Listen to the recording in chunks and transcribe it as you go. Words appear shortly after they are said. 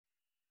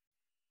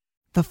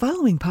The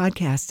following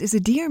podcast is a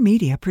Dear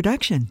Media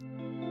production.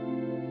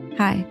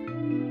 Hi,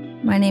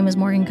 my name is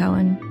Morgan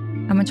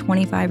Cohen. I'm a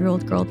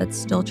 25-year-old girl that's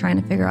still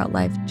trying to figure out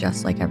life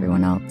just like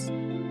everyone else.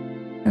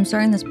 I'm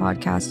starting this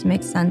podcast to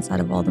make sense out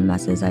of all the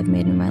messes I've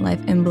made in my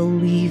life, and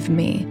believe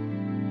me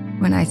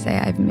when I say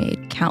I've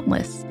made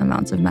countless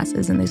amounts of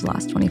messes in these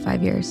last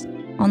 25 years.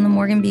 On the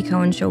Morgan B.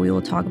 Cohen Show, we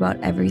will talk about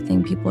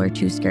everything people are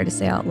too scared to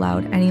say out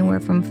loud, anywhere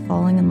from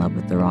falling in love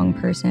with the wrong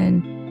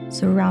person,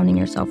 surrounding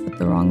yourself with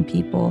the wrong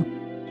people,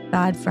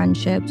 bad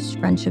friendships,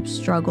 friendship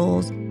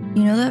struggles.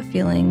 You know that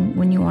feeling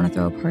when you want to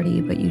throw a party,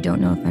 but you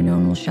don't know if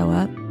anyone will show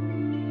up?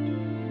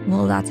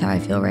 Well, that's how I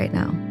feel right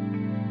now.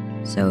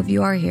 So if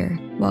you are here,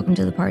 welcome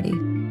to the party.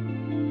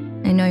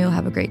 I know you'll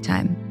have a great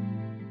time.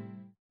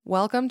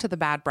 Welcome to the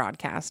Bad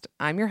Broadcast.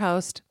 I'm your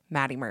host,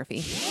 Maddie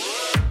Murphy.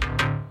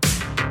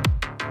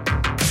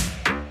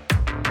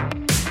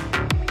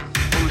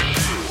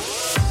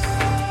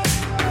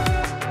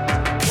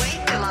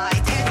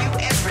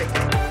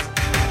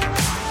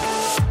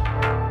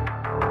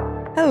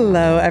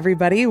 Hello,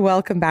 everybody.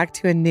 Welcome back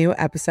to a new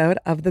episode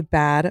of the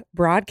Bad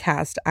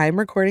Broadcast. I'm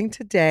recording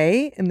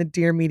today in the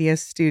Dear Media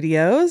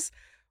studios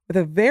with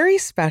a very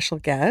special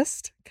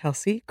guest,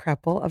 Kelsey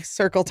Kreppel of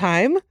Circle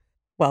Time.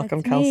 Welcome,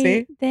 That's Kelsey.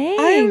 me.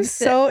 Thanks. I'm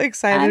so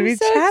excited to be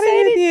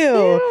chatting with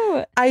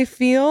you. I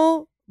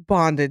feel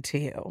bonded to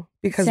you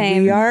because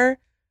Same. we are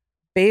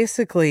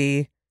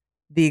basically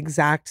the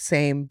exact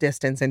same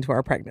distance into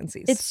our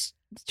pregnancies. It's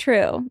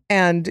true.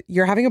 And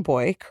you're having a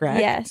boy,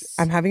 correct? Yes.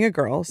 I'm having a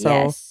girl. So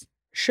yes.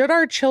 should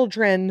our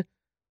children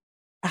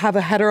have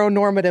a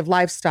heteronormative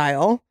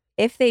lifestyle?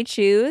 If they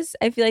choose,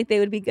 I feel like they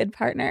would be good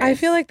partners. I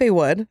feel like they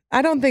would.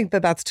 I don't think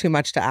that that's too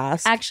much to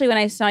ask. Actually, when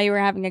I saw you were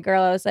having a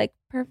girl, I was like,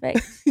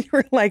 perfect. You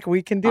were like,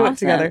 we can do it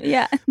together.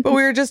 Yeah. But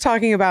we were just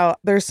talking about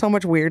there's so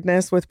much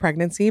weirdness with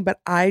pregnancy, but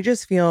I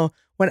just feel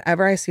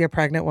whenever I see a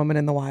pregnant woman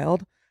in the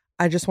wild,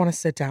 I just want to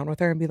sit down with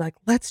her and be like,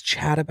 let's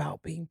chat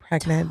about being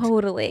pregnant.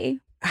 Totally.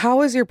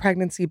 How has your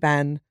pregnancy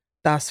been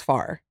thus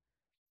far?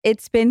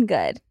 It's been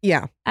good.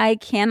 Yeah. I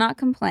cannot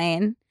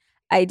complain.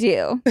 I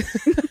do.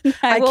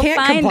 I will can't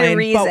find complain, a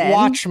reason. but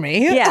watch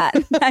me. Yeah.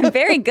 I'm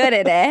very good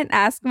at it.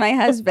 Ask my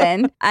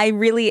husband. It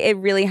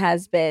really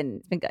has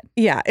been good.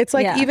 Yeah. It's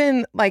like, Yeah.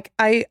 even like,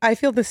 I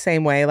feel the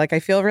same way. Like,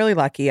 I feel really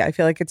lucky. I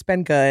feel like it's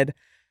been good.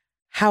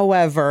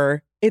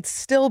 However, it's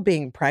still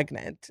being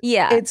pregnant.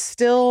 Yeah. It's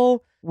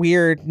still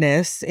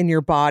weirdness in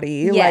your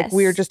body. Yes. Like,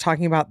 we were just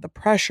talking about the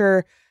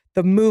pressure,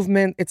 the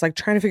movement. It's like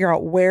trying to figure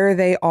out where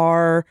they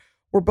are.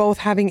 We're both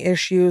having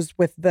issues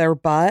with their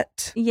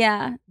butt.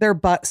 Yeah. Their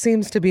butt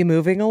seems to be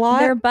moving a lot.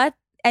 Their butt,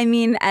 I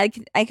mean, I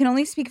can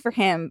only speak for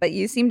him, but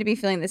you seem to be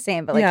feeling the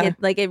same. But like,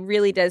 Yeah. it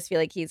really does feel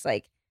like he's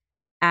like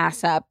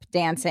ass up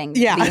dancing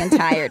Yeah. the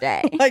entire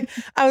day. Like,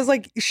 I was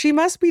like, she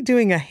must be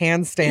doing a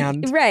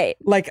handstand. Right.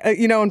 Like,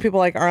 you know, when people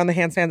like are on the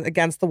handstand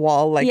against the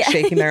wall, like Yeah.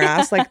 shaking their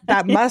ass, like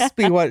that must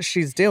be what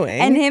she's doing.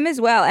 And him as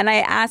well. And I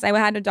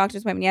had a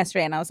doctor's appointment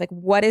yesterday and I was like,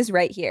 what is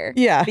right here?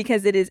 Yeah.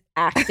 Because it is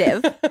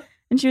active.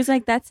 And she was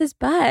like, that's his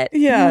butt.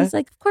 Yeah. And I was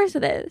like, of course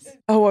it is.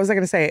 Oh, what was I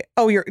going to say?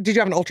 Oh, did you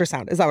have an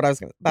ultrasound? Is that what I was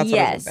going to? That's what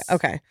I was Yes. going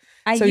to say. Okay.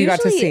 I So you got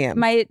to see him.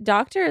 My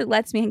doctor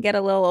lets me get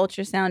a little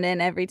ultrasound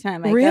in every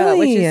time I go, Really?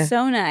 which is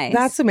so nice.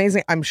 That's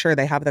amazing. I'm sure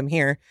they have them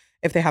here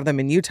if they have them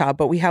in Utah,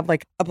 but we have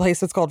like a place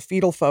that's called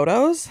Fetal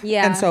Photos.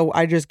 Yeah. And so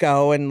I just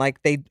go and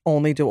like they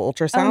only do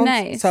ultrasounds. Oh,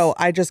 nice. So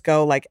I just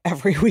go like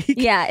every week.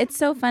 Yeah, it's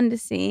so fun to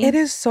see. It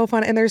is so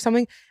fun. And there's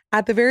something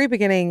at the very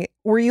beginning.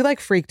 Were you like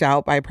freaked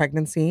out by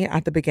pregnancy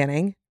at the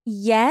beginning?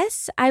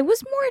 Yes, I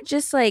was more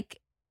just like,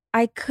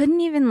 I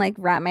couldn't even like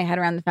wrap my head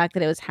around the fact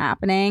that it was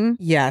happening.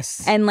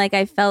 Yes. And like,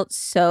 I felt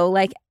so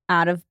like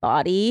out of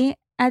body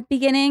at the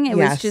beginning. It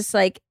Yes. was just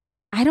like,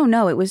 I don't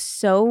know. It was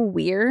so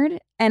weird.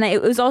 And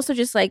it was also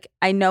just like,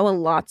 I know a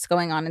lot's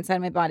going on inside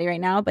my body right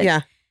now, but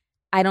yeah.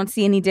 I don't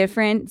see any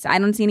difference. I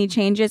don't see any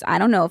changes. I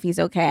don't know if he's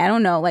okay. I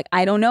don't know. Like,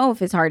 I don't know if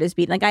his heart is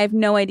beating. Like, I have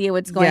no idea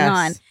what's going Yes.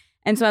 on.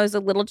 And so I was a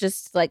little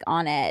just like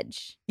on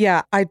edge.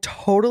 Yeah. I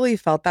totally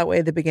felt that way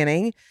at the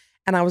beginning.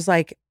 And I was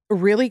like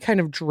really kind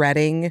of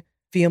dreading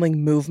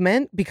feeling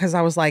movement because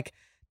I was like,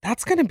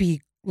 that's going to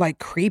be like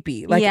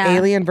creepy, like Yeah.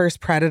 Alien versus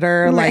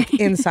Predator, like Right.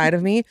 inside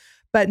of me.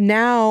 But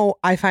now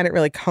I find it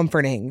really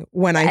comforting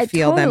when I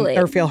feel totally.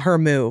 them or feel her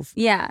move.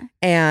 Yeah.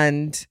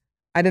 And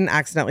I didn't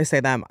accidentally say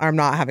them. I'm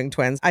not having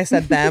twins. I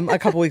said them a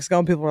couple weeks ago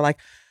and people were like,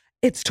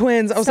 it's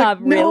twins. I was Stop,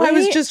 like, no, I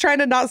was really? just trying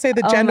to not say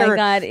the gender. Oh my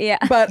God. Yeah.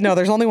 But no,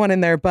 there's only one in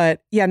there.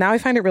 But yeah, now I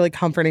find it really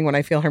comforting when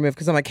I feel her move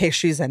because I'm like, hey,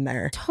 she's in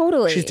there.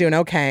 Totally. She's doing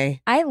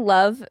okay. I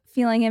love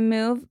feeling him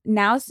move.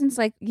 Now, since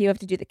like you have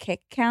to do the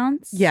kick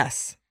counts,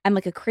 Yes. I'm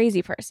like a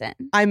crazy person.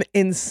 I'm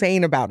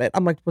insane about it.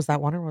 I'm like, was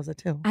that one or was it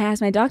two? I asked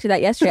my doctor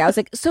that yesterday. I was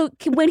like, so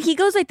when he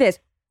goes like this,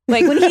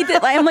 like when he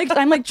did,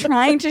 I'm like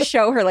trying to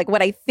show her like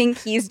what I think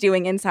he's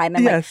doing inside. And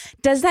I'm like,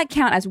 does that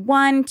count as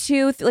 1,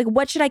 2, like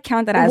what should I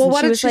count that as? Well, and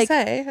what did she like,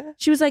 say?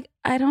 She was like,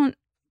 I don't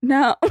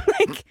know.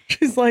 Like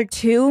She's like,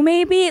 2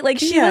 maybe? Like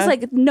she was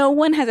like, no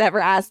one has ever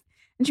asked.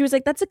 And she was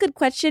like, that's a good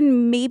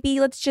question. Maybe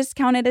let's just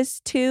count it as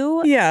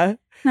 2. Yeah. And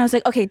I was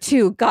like, okay,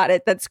 2. Got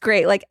it. That's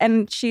great. Like,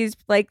 and she's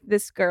like,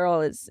 this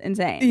girl is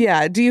insane.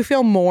 Yeah. Do you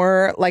feel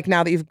more like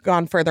now that you've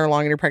gone further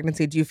along in your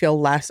pregnancy, do you feel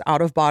less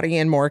out of body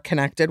and more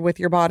connected with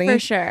your body? For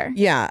sure.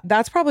 Yeah.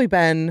 That's probably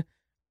been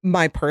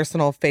my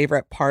personal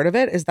favorite part of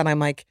it, is that I'm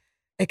like,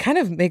 it kind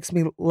of makes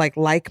me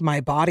like my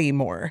body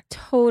more.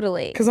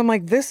 Totally. Because I'm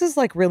like, this is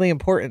like really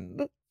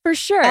important. For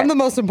sure. I'm the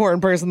most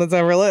important person that's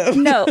ever lived.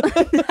 No,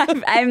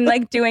 I'm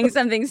like doing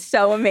something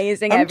so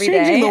amazing every day.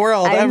 I'm changing the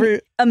world.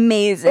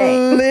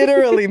 Amazing.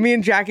 Literally. Me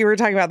and Jackie were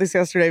talking about this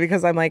yesterday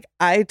because I'm like,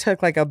 I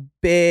took like a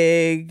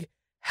big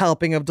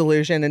helping of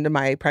delusion into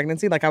my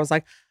pregnancy. Like I was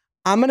like,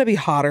 I'm going to be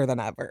hotter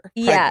than ever.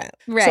 Yeah, pregnant.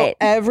 right. So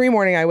every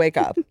morning I wake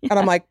up and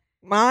I'm like,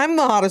 I'm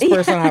the hottest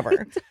person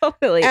ever.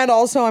 Totally. And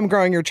also I'm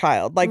growing your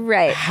child. Like,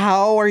 right.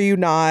 How are you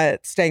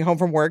not staying home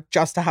from work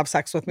just to have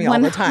sex with me all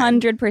the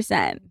time?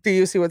 100%. Do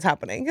you see what's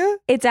happening?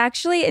 It's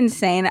actually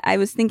insane. I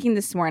was thinking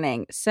this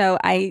morning. So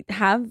I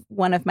have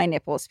one of my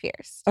nipples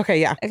pierced.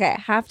 Okay, yeah. Okay,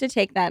 I have to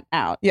take that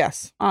out.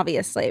 Yes.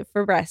 Obviously,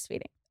 for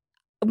breastfeeding.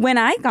 When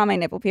I got my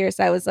nipple pierced,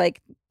 I was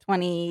like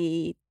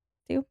 22.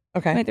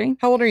 Okay. 23.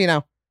 How old are you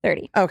now?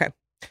 30. Okay.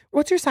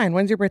 What's your sign?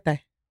 When's your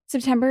birthday?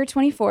 September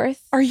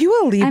 24th. Are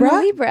you a Libra? I'm a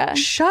Libra.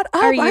 Shut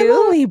up. Are you? I'm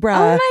a Libra.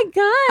 Oh my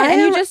God.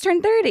 And you just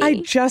turned 30. I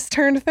just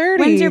turned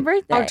 30. When's your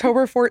birthday?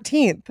 October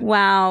 14th.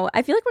 Wow.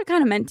 I feel like we're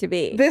kind of meant to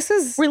be.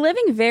 We're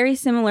living very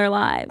similar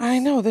lives. I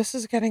know. This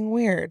is getting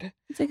weird.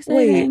 It's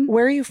exciting. Wait,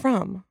 where are you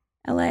from?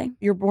 LA.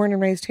 You're born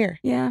and raised here?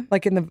 Yeah.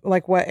 Like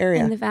what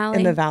area? In the Valley.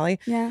 In the Valley?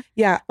 Yeah.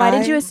 Yeah. Why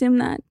did you assume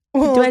that?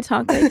 Well, do I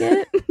talk like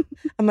it?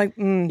 I'm like,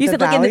 you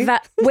said like in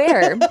the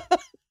where?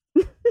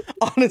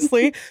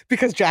 Honestly,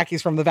 because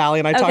Jackie's from the Valley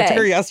and I talked to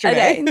her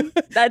yesterday. Okay.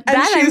 That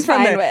I'm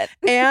fine with.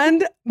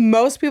 And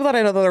most people that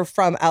I know that are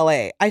from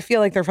LA, I feel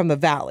like they're from the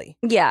Valley.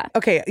 Yeah.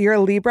 Okay, you're a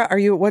Libra. Are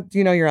you, what do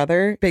you know your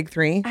other big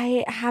 3?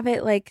 I have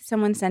it like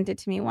someone sent it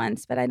to me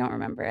once, but I don't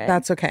remember it.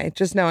 That's okay.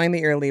 Just knowing that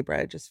you're a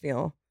Libra, I just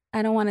feel.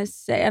 I don't want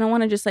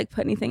to just like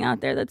put anything out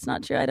there that's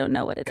not true. I don't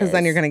know what it is. Because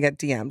then you're going to get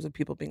DMs of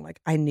people being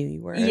like, I knew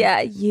you were. Yeah,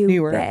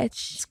 you were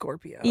bitch.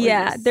 Scorpio.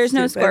 Yeah, there's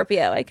no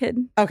Scorpio. I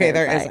could. Okay,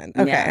 verify. There isn't.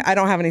 Okay, yeah. I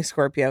don't have any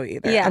Scorpio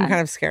either. Yeah. I'm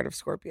kind of scared of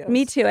Scorpios.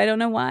 Me too. I don't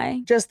know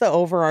why. Just the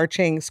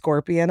overarching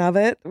scorpion of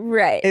it.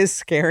 Right. Is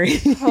scary.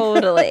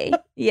 Totally.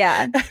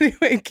 Yeah.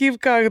 Anyway,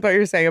 keep going with what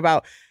you're saying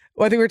about,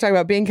 I think we were talking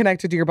about being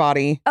connected to your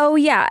body. Oh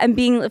yeah, and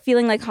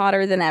feeling like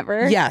hotter than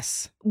ever.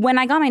 Yes. When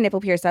I got my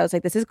nipple pierced, I was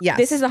like, this is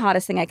the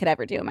hottest thing I could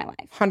ever do in my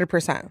life.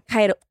 100%.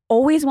 I had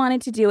always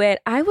wanted to do it.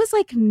 I was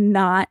like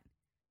not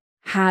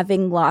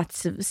having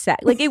lots of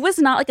sex. Like it was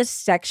not like a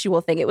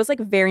sexual thing. It was like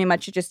very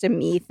much just a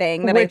me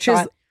thing that Which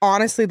is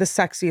honestly the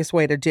sexiest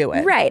way to do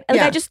it. Right.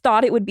 Like I just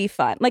thought it would be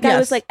fun. Like I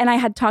was like, and I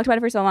had talked about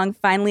it for so long.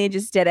 Finally, I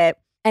just did it.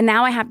 And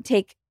now I have to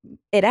take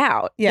it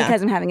out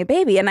because I'm having a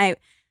baby. And I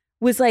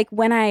was like,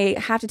 when I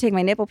have to take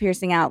my nipple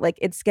piercing out, like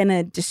it's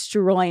gonna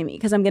destroy me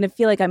because I'm gonna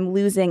feel like I'm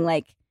losing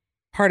like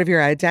part of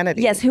your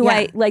identity. Yes, who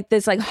I like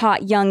this like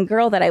hot young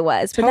girl that I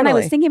was. But then I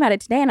was thinking about it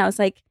today and I was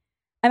like,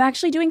 I'm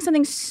actually doing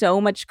something so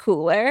much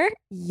cooler.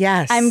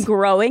 Yes. I'm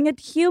growing a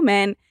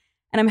human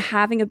and I'm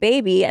having a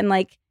baby and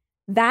like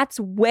that's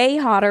way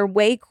hotter,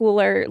 way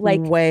cooler, like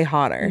way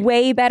hotter.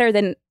 Way better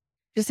than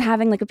just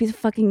having like a piece of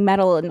fucking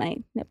metal in my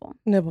nipple.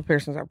 Nipple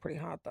piercings are pretty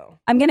hot though.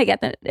 I'm going to get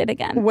it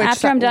again.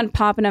 After I'm done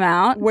popping them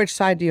out. Which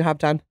side do you have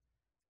done?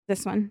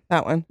 This one.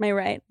 That one. My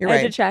right. You're I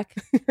right. had to check.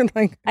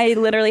 Like, I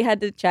literally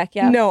had to check,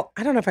 yeah. No,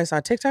 I don't know if I saw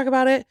a TikTok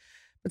about it,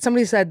 but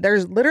somebody said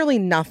there's literally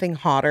nothing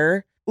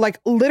hotter. Like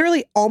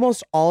literally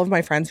almost all of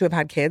my friends who have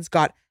had kids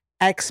got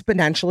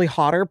exponentially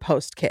hotter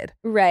post-kid.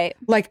 Right.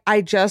 Like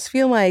I just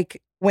feel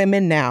like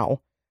women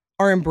now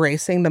are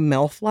embracing the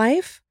MILF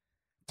life.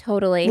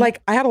 Totally.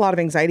 Like I had a lot of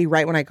anxiety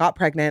right when I got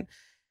pregnant.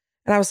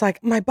 And I was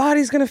like, my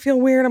body's going to feel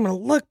weird. I'm going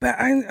to look back,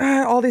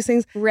 all these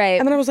things. Right.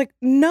 And then I was like,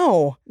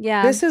 no.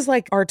 Yeah. This is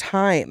like our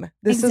time.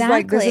 This is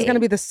going to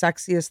be the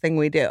sexiest thing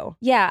we do.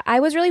 Yeah. I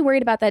was really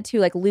worried about that too.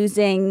 Like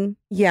losing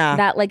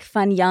that like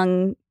fun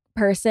young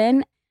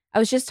person. I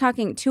was just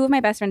talking, 2 of my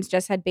best friends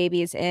just had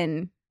babies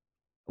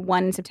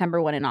one in September,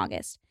 one in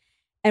August.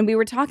 And we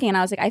were talking and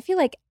I was like, I feel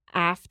like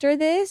after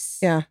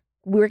this,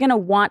 we're going to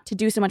want to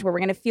do so much more. We're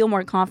going to feel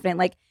more confident.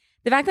 Like,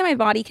 the fact that my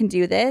body can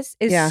do this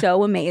is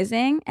so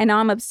amazing. And now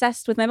I'm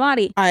obsessed with my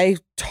body. I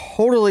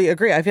totally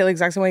agree. I feel the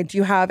exact same way. Do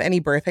you have any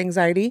birth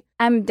anxiety?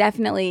 I'm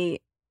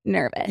definitely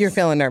nervous. You're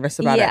feeling nervous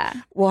about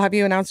it. Well, have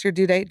you announced your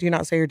due date? Do you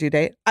not say your due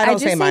date? I don't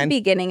say mine.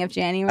 Beginning of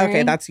January.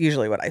 Okay, that's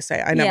usually what I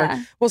say. I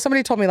never. Well,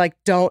 somebody told me like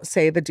don't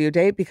say the due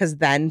date because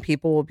then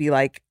people will be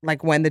like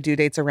when the due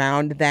date's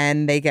around,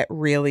 then they get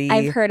really.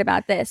 I've heard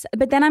about this,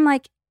 but then I'm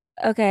like,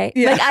 okay.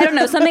 Yeah. Like, I don't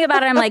know. Something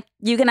about it. I'm like,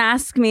 you can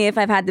ask me if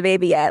I've had the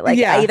baby yet. Like,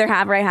 I either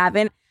have or I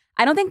haven't.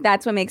 I don't think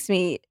that's what makes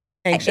me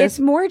anxious. It's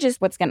more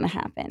just what's going to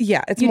happen.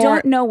 Yeah. You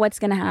don't know what's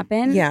going to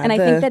happen. Yeah. And I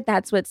think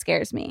that's what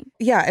scares me.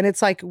 Yeah. And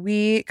it's like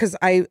because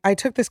I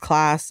took this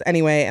class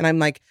anyway, and I'm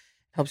like,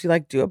 helps you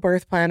like do a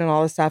birth plan and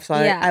all this stuff. So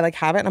I like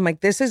have it. And I'm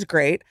like, this is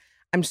great.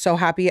 I'm so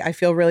happy. I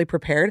feel really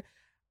prepared.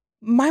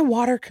 My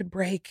water could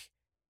break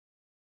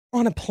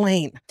on a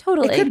plane.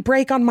 Totally. It could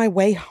break on my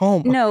way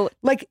home. No,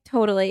 like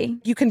totally.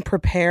 You can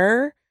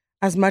prepare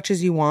as much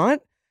as you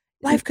want.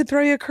 Life could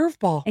throw you a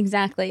curveball.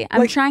 Exactly.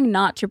 I'm trying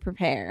not to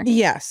prepare.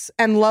 Yes.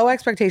 And low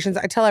expectations.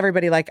 I tell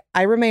everybody, like,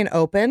 I remain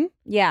open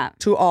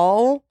to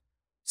all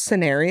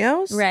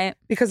scenarios. Right.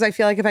 Because I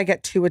feel like if I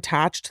get too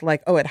attached to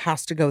like, oh, it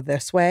has to go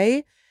this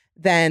way,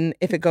 then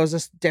if it goes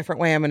a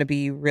different way, I'm going to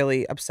be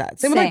really upset.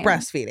 Same with like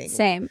breastfeeding.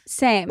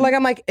 Same. Like,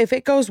 I'm like, if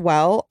it goes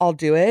well, I'll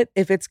do it.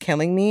 If it's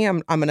killing me,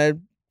 I'm going to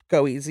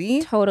go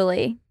easy.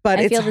 Totally. But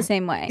I feel the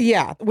same way.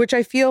 Yeah. Which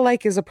I feel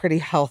like is a pretty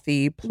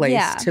healthy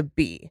place to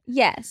be.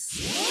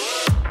 Yes.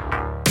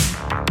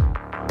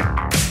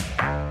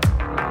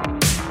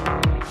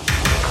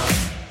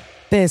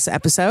 This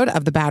episode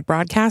of The Bad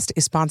Broadcast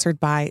is sponsored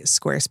by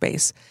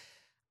Squarespace.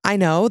 I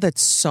know that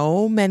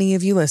so many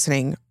of you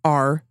listening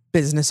are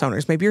business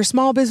owners. Maybe you're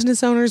small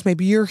business owners,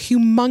 maybe you're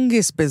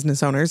humongous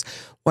business owners,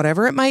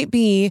 whatever it might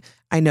be.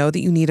 I know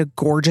that you need a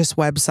gorgeous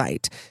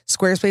website.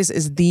 Squarespace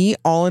is the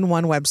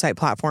all-in-one website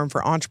platform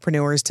for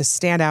entrepreneurs to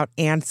stand out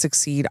and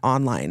succeed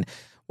online.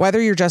 Whether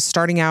you're just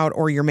starting out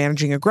or you're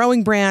managing a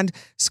growing brand,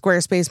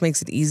 Squarespace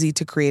makes it easy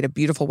to create a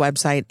beautiful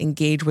website,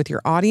 engage with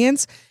your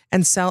audience,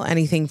 and sell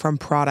anything from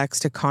products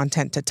to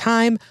content to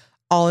time,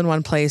 all in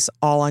one place,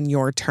 all on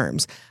your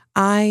terms.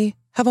 I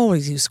have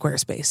always used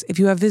Squarespace. If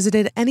you have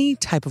visited any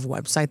type of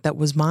website that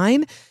was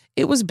mine,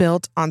 it was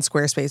built on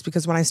Squarespace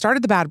because when I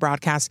started The Bad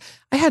Broadcast,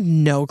 I had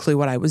no clue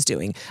what I was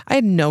doing. I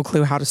had no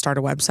clue how to start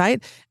a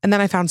website. And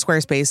then I found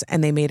Squarespace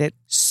and they made it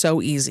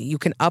so easy. You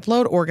can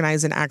upload,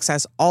 organize, and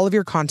access all of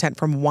your content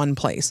from one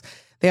place.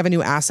 They have a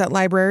new asset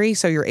library,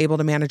 so you're able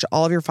to manage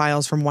all of your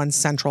files from one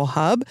central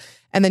hub,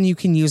 and then you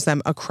can use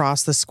them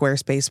across the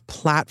Squarespace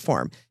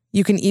platform.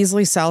 You can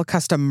easily sell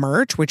custom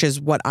merch, which is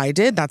what I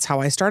did. That's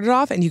how I started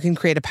off. And you can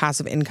create a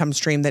passive income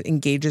stream that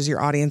engages your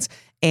audience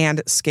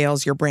and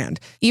scales your brand.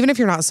 Even if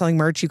you're not selling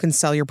merch, you can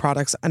sell your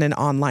products on an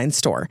online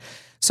store.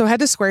 So head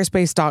to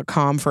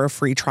squarespace.com for a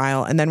free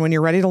trial. And then when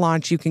you're ready to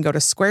launch, you can go to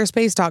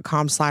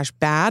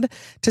squarespace.com/bad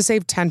to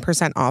save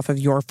 10% off of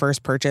your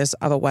first purchase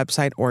of a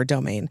website or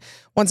domain.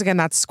 Once again,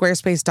 that's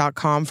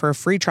squarespace.com for a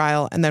free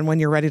trial. And then when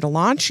you're ready to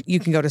launch, you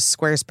can go to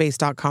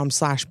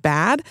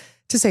squarespace.com/bad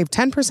to save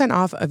 10%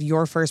 off of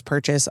your first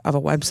purchase of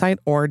a website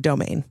or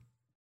domain.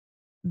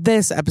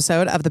 This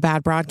episode of The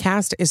Bad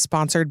Broadcast is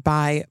sponsored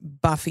by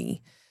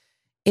Buffy.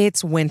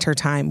 It's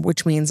wintertime,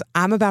 which means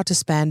I'm about to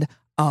spend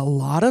a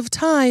lot of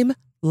time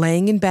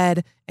laying in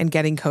bed and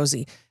getting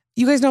cozy.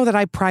 You guys know that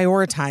I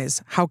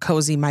prioritize how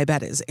cozy my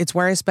bed is. It's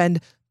where I spend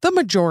the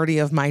majority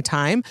of my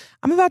time.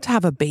 I'm about to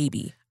have a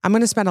baby. I'm going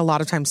to spend a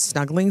lot of time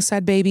snuggling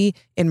said baby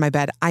in my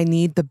bed. I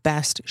need the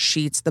best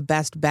sheets, the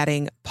best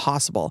bedding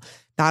possible.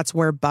 That's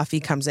where Buffy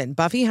comes in.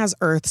 Buffy has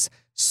Earth's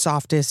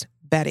softest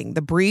bedding.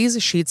 The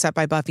Breeze sheet set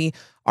by Buffy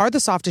are the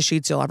softest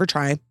sheets you'll ever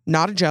try.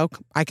 Not a joke.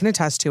 I can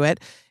attest to it.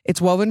 It's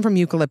woven from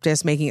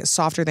eucalyptus, making it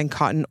softer than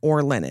cotton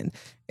or linen.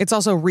 It's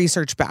also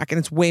research back and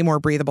it's way more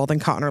breathable than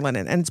cotton or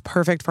linen. And it's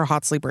perfect for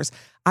hot sleepers.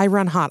 I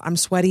run hot. I'm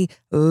sweaty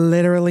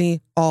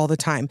literally all the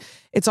time.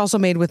 It's also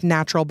made with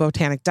natural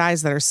botanic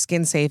dyes that are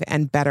skin safe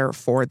and better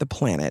for the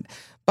planet.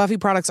 Buffy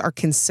products are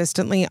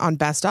consistently on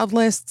best of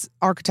lists.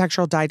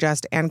 Architectural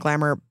Digest and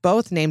Glamour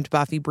both named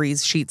Buffy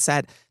Breeze sheet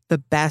set the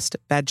best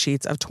bed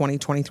sheets of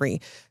 2023.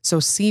 So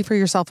see for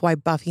yourself why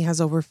Buffy has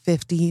over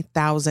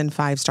 50,000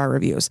 five-star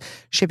reviews.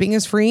 Shipping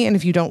is free, and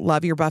if you don't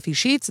love your Buffy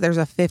sheets, there's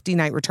a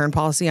 50-night return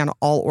policy on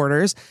all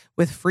orders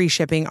with free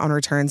shipping on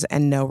returns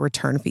and no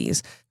return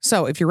fees.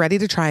 So if you're ready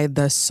to try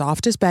the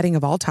softest bedding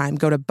of all time,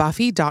 go to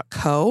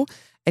buffy.co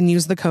and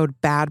use the code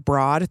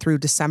BADBROAD through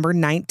December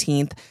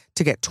 19th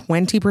to get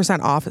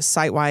 20% off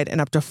site-wide and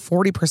up to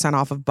 40%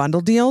 off of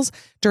bundle deals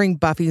during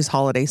Buffy's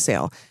holiday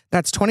sale.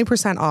 That's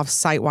 20% off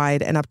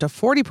site-wide and up to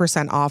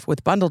 40% off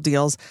with bundle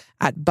deals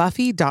at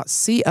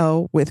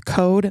buffy.co with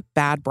code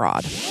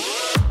BADBROAD.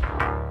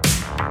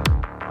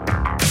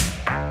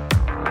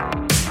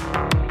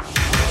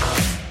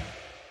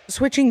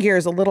 Switching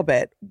gears a little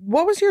bit,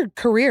 what was your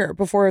career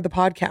before the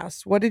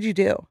podcast? What did you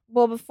do?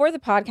 Well, before the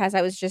podcast,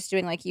 I was just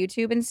doing like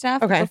YouTube and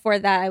stuff. Okay. Before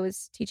that, I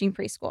was teaching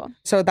preschool.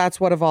 So that's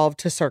what evolved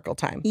to Circle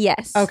Time.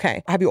 Yes.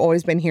 Okay. Have you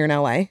always been here in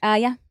LA?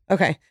 Yeah.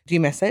 Okay. Do you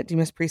miss it? Do you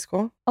miss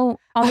preschool? Oh,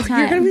 all the time.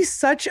 You're going to be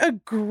such a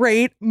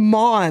great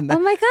mom. Oh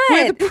my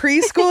God. With the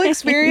preschool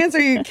experience,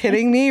 are you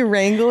kidding me?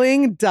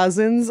 Wrangling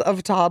dozens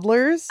of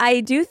toddlers?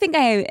 I do think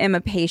I am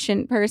a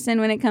patient person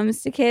when it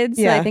comes to kids.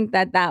 So I think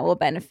that will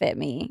benefit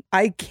me.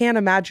 I can't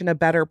imagine a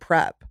better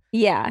prep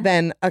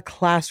than a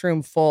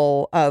classroom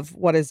full of,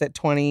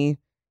 20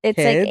 It's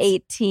kids? like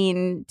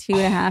 18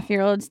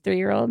 2.5-year-olds,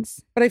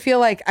 3-year-olds. But I feel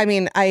like,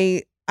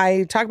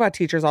 I talk about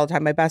teachers all the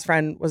time. My best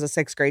friend was a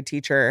 6th grade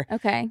teacher.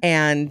 Okay.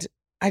 And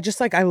I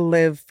just I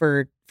live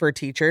for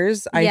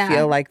teachers. I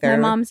feel like they're...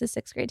 My mom's a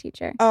 6th grade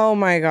teacher. Oh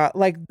my God.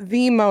 Like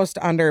the most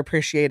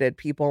underappreciated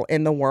people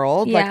in the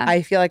world. Yeah. Like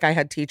I feel like I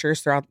had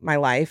teachers throughout my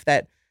life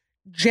that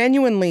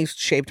genuinely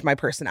shaped my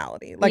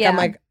personality. Like I'm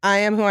like, I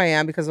am who I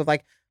am because of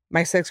like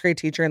my 6th grade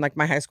teacher and like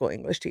my high school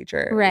English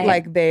teacher. Right.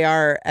 Like they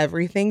are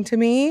everything to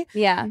me.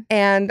 Yeah.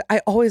 And I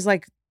always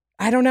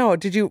I don't know.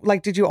 Did you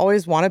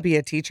always want to be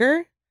a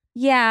teacher?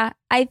 Yeah.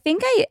 I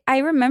think I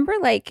remember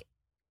like,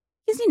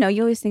 because,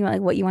 you always think about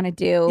like what you want to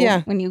do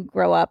when you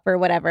grow up or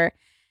whatever.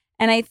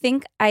 And I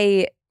think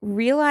I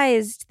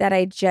realized that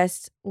I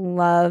just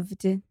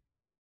loved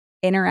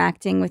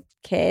interacting with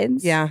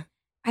kids. Yeah.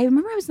 I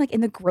remember I was like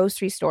in the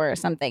grocery store or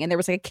something, and there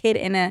was like a kid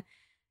in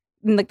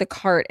like the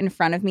cart in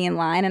front of me in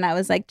line, and I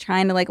was like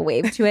trying to like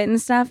wave to it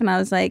and stuff, and I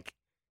was like,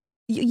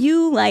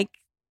 you like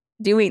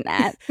doing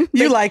that.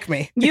 You like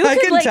me. I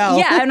can like, tell.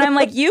 Yeah. And I'm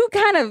like,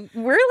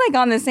 we're like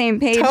on the same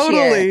page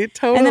here.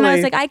 Totally. And then I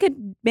was like, I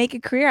could make a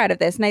career out of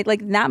this. And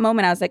like that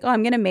moment, I was like, oh,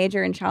 I'm going to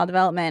major in child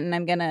development and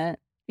I'm going to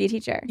be a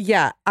teacher.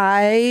 Yeah.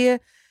 I've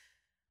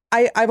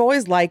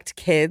always liked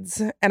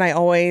kids, and I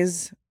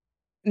always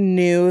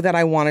knew that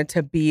I wanted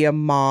to be a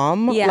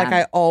mom. Yeah. Like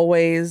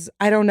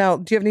I don't know.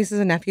 Do you have nieces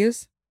and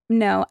nephews?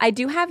 No, I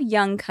do have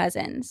young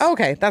cousins.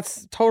 Okay.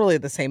 That's totally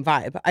the same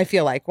vibe. I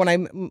feel like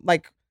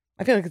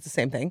I feel like it's the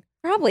same thing.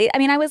 Probably. I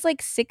mean, I was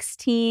like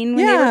 16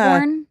 when they were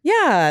born.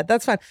 Yeah,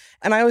 that's fun.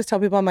 And I always tell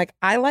people, I'm like,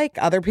 I like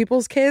other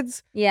people's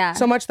kids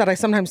so much that I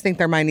sometimes think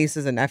they're my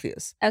nieces and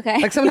nephews.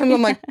 Okay. Like sometimes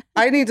I'm like,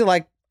 I need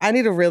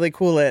to really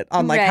cool it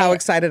on like how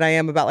excited I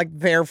am about like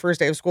their first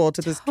day of school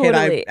to this kid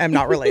I am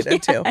not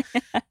related to.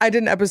 I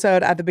did an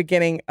episode at the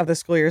beginning of the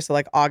school year, so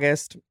like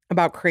August,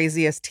 about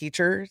craziest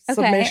teacher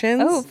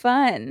submissions. Oh,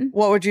 fun.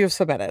 What would you have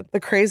submitted? The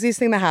craziest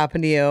thing that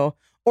happened to you,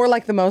 or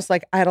like the most,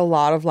 like I had a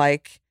lot of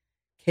like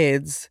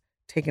kids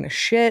taking a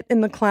shit in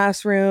the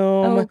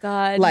classroom. Oh,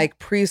 God. Like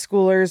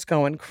preschoolers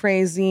going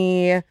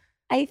crazy.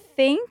 I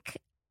think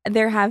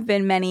there have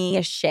been many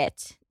a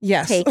shit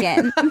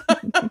taken.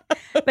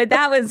 But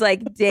that was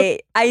like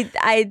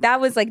that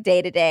was like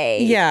day to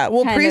day. Yeah.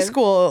 Well,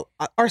 preschool,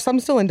 are some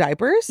still in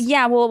diapers?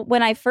 Yeah. Well,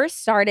 when I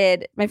first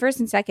started, my first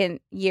and second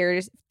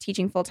years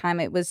teaching full time,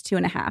 it was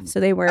 2.5.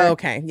 So they were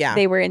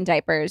they were in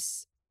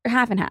diapers, or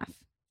half and half.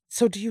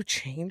 So do you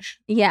change?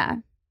 Yeah.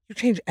 You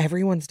change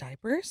everyone's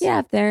diapers? Yeah,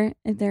 if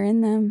they're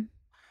in them.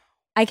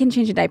 I can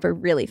change a diaper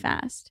really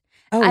fast.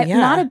 Oh, I'm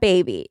not a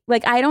baby.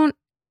 Like I don't.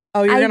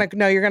 Oh,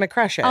 you're gonna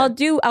crush it. I'll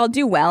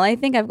do well. I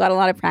think I've got a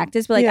lot of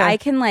practice, but like I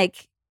can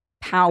like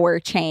power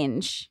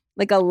change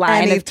like a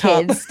line of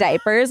kids'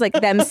 diapers, like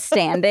them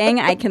standing.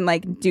 I can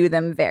like do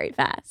them very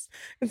fast.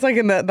 It's like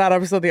in that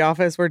episode of The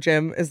Office where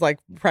Jim is like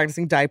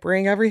practicing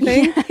diapering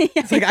everything.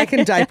 It's like I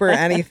can diaper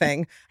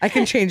anything. I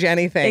can change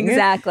anything.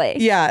 Exactly.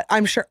 Yeah,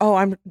 I'm sure. Oh,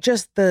 I'm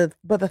just the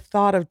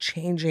thought of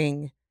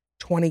changing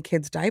 20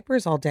 kids'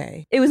 diapers all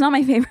day. It was not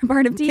my favorite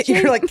part of teaching.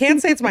 You're like,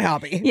 can't say it's my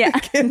hobby. Yeah. I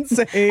can't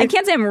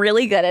say I'm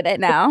really good at it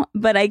now,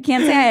 but I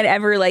can't say I had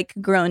ever like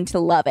grown to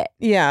love it.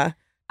 Yeah.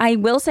 I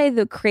will say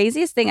the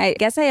craziest thing I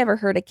guess I ever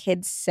heard a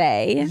kid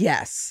say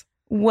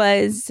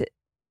was,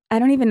 I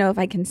don't even know if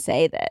I can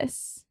say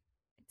this.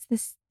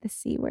 It's the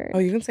C word. Oh,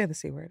 you can say the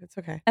C word. It's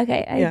okay.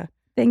 Okay.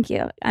 Thank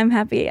you. I'm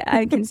happy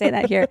I can say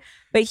that here.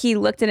 But he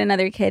looked at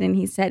another kid and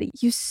he said,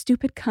 "You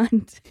stupid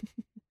cunt."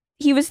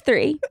 He was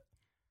 3.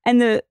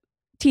 And the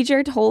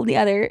teacher told the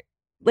other,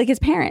 like his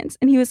parents.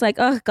 And he was like,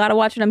 "Oh, gotta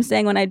watch what I'm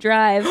saying when I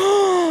drive."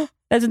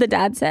 That's what the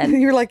dad said.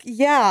 You're like,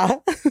 yeah.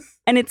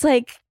 And it's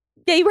like,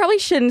 yeah, you probably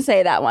shouldn't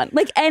say that one.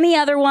 Like any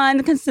other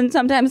one can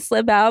sometimes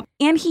slip out.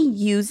 And he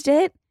used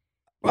it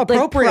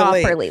appropriately.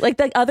 Like, properly. Like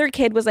the other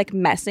kid was like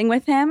messing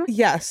with him.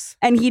 Yes.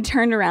 And he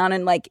turned around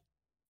and like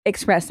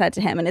expressed that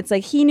to him. And it's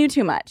like he knew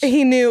too much.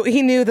 He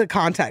knew the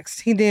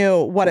context. He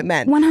knew what it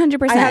meant.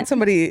 100%. I had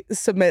somebody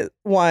submit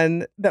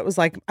one that was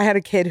like, I had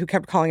a kid who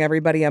kept calling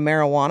everybody a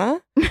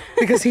marijuana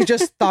because he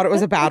just thought it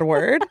was a bad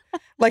word.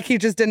 Like he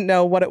just didn't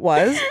know what it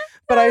was.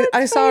 But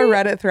I saw a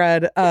Reddit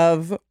thread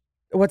of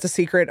what's a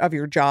secret of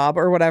your job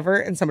or whatever.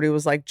 And somebody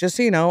was like, just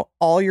so you know,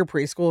 all your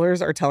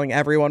preschoolers are telling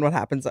everyone what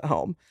happens at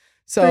home.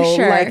 So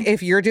like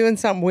if you're doing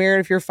something weird,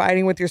 if you're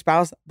fighting with your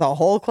spouse, the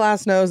whole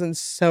class knows and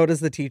so does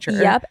the teacher.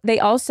 Yep. They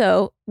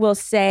also will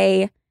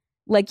say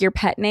like your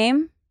pet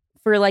name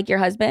for like your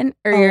husband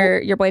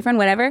or your boyfriend,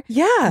 whatever.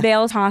 Yeah.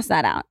 They'll toss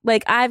that out.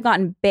 Like I've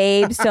gotten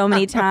babe so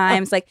many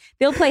times. Like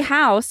they'll play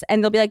house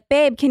and they'll be like,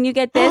 "Babe, can you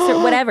get this?"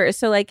 or whatever.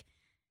 So like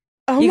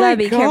you gotta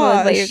be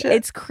careful with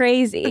it's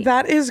crazy.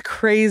 That is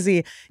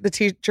crazy. The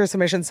teacher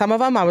submission, some of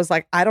them I was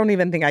like, I don't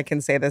even think I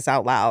can say this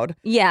out loud.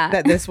 Yeah.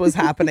 That this was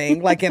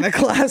happening like in a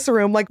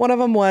classroom. Like one of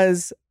them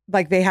was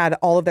like they had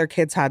all of their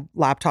kids had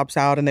laptops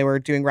out and they were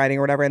doing writing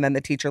or whatever. And then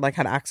the teacher like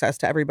had access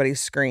to everybody's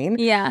screen.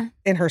 Yeah.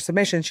 In her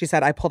submission, she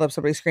said, I pulled up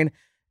somebody's screen.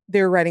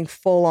 They were writing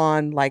full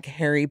on like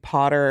Harry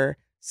Potter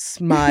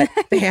smut,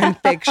 fan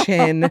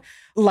fiction,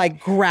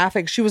 like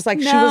graphics. She was like,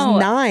 she was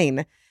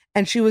 9.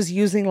 And she was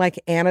using like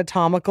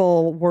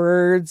anatomical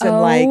words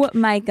and like,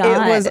 my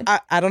God. It was,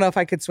 I don't know if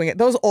I could swing it.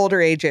 Those older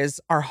ages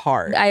are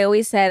hard. I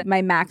always said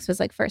my max was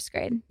like 1st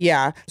grade.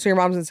 Yeah. So your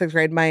mom's in 6th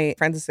grade. My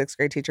friend's a 6th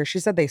grade teacher. She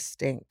said they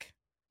stink.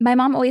 My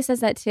mom always says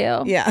that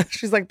too. Yeah.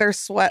 She's like, they're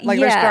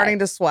they're starting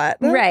to sweat.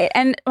 Right.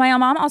 And my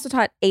mom also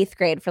taught 8th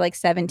grade for like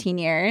 17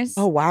 years.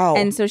 Oh, wow.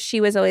 And so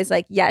she was always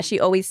like, she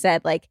always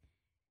said like,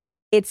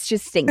 it's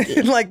just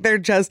stinky. Like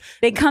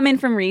they come in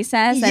from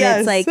recess and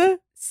it's like,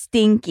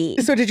 stinky.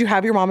 So did you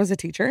have your mom as a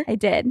teacher? I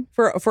did.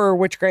 For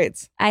which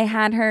grades? I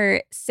had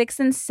her 6th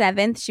and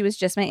 7th. She was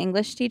just my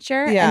English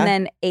teacher. Yeah. And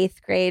then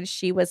 8th grade,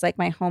 she was like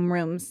my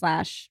homeroom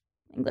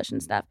 / English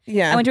and stuff.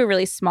 Yeah. I went to a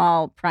really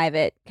small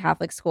private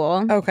Catholic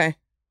school. Okay.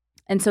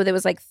 And so there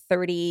was like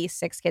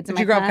 36 kids in my class.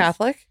 Did you grow up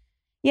Catholic?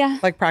 Yeah.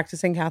 Like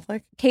practicing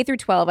Catholic? K through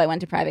 12, I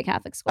went to private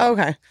Catholic school.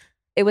 Okay.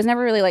 It was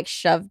never really like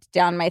shoved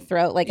down my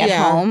throat like at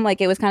home.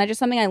 Like it was kind of just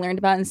something I learned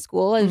about in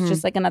school. It was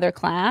just like another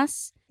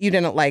class. You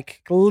didn't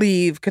like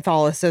leave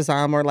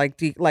Catholicism or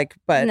like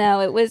but no,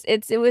 it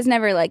was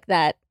never like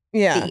that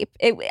deep.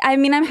 I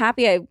mean, I'm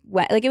happy I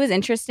went. Like it was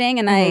interesting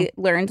and I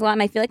learned a lot.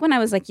 And I feel like when I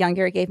was like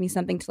younger, it gave me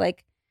something to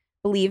like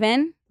believe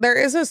in. There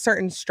is a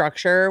certain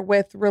structure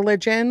with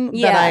religion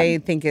that I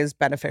think is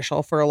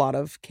beneficial for a lot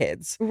of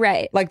kids.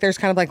 Right. Like there's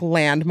kind of like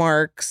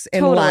landmarks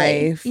in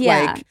life.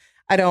 Yeah. Like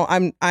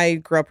I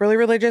grew up really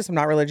religious. I'm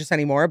not religious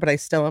anymore, but I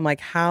still am like,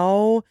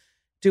 how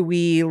do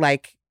we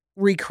like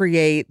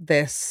recreate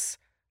this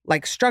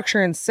like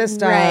structure and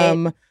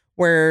system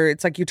where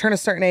it's like you turn a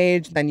certain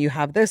age, then you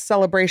have this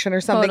celebration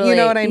or something. Totally. You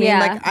know what I mean? Yeah.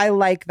 Like I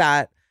like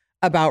that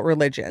about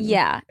religion.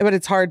 Yeah. But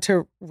it's hard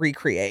to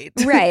recreate.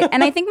 Right.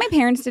 And I think my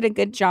parents did a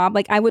good job.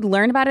 Like I would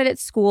learn about it at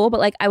school, but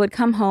like I would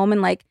come home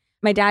and like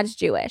my dad's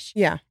Jewish.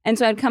 Yeah. And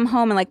so I'd come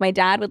home and like my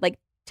dad would like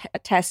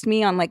test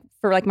me on like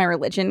for like my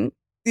religion.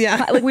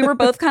 Yeah. Like we were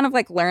both kind of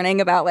like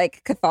learning about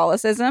like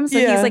Catholicism. So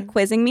he's like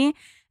quizzing me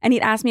and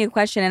he'd ask me a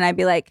question and I'd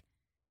be like,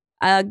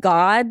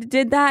 God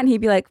did that? And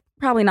he'd be like,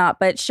 probably not,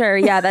 but sure.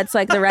 Yeah, that's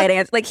like the right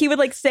answer. Like he would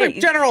like say like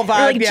general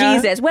vibe. or like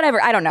Jesus,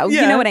 whatever. I don't know.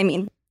 You know what I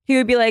mean? He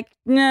would be like,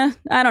 nah,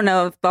 I don't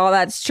know if all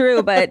that's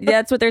true, but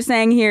that's what they're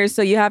saying here.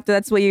 So you have to,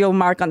 that's what you'll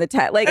mark on the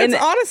test. Like, it's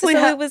honestly,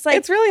 so it was like,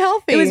 it's really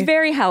healthy. It was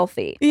very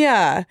healthy.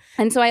 Yeah.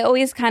 And so I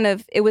always kind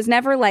of, it was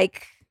never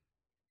like,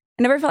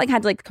 I never felt like I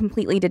had to like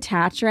completely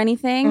detach or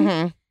anything.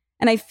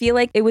 And I feel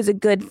like it was a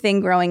good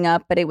thing growing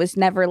up, but it was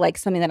never like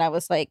something that I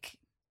was like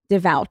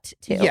devout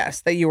to.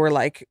 Yes, that you were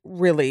like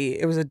really,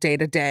 it was a day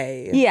to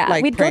day. Yeah,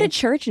 like we'd go to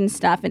church and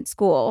stuff at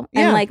school.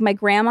 And like my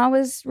grandma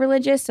was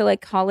religious. So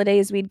like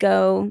holidays we'd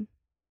go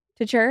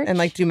to church. And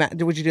like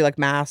would you do like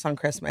mass on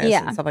Christmas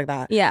and stuff like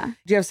that? Yeah.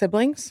 Do you have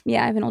siblings?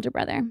 Yeah, I have an older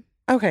brother.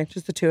 Okay,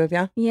 just the two of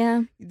you?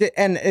 Yeah.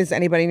 And is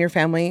anybody in your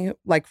family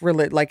like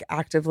like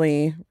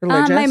actively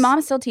religious? My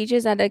mom still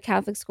teaches at a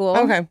Catholic school.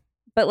 Okay.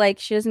 But like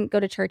she doesn't go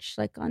to church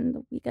like on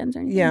the weekends or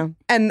anything. Yeah.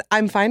 And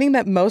I'm finding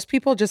that most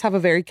people just have a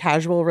very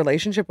casual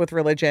relationship with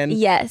religion.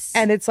 Yes.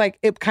 And it's like,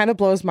 it kind of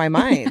blows my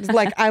mind.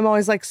 Like, I'm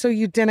always like, so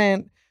you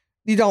don't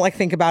like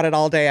think about it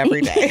all day,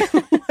 every day.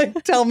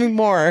 Like, tell me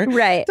more.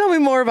 Right. Tell me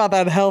more about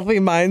that healthy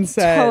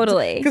mindset.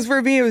 Totally. Because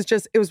for me,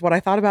 it was what I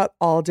thought about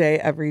all day,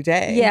 every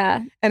day.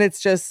 Yeah. And it's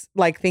just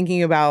like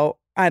thinking about,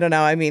 I don't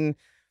know. I mean,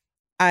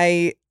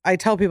 I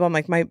tell people, I'm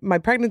like, my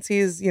pregnancy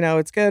is,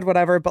 it's good,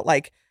 whatever. But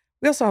like,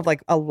 we also have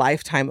like a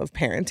lifetime of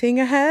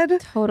parenting ahead.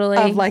 Totally.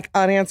 Of like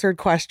unanswered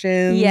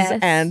questions Yes.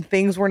 and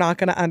things we're not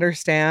going to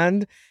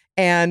understand.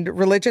 And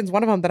religion's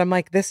one of them that I'm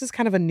like, this is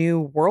kind of a new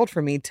world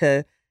for me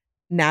to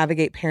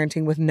navigate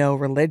parenting with no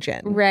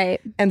religion.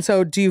 Right. And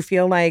so do you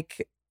feel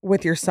like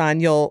with your son,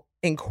 you'll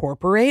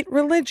incorporate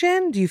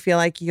religion? Do you feel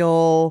like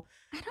you'll...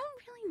 I don't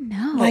really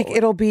know. Like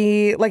it'll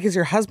be like, is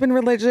your husband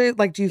religious?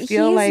 Like, do you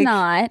feel He's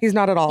not. He's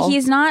not at all?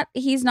 He's not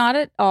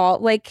at all.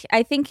 Like,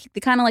 I think he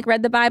kind of like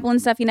read the Bible and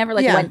stuff. He never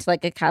like went to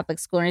like a Catholic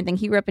school or anything.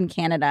 He grew up in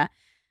Canada.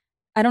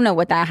 I don't know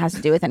what that has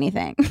to do with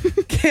anything.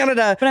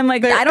 Canada. But I'm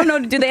like, I don't know.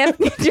 Do they have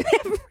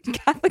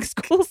Catholic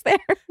schools there?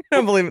 I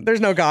don't believe it. There's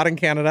no God in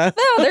Canada.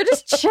 No, they're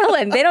just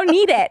chilling. They don't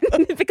need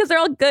it because they're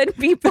all good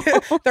people.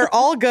 They're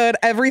all good.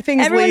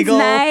 Everything's Everyone's legal.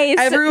 nice.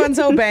 Everyone's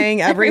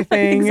obeying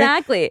everything.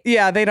 Exactly.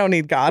 Yeah, they don't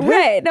need God.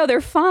 Right. No,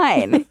 they're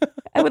fine.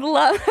 I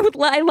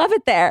love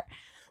it there.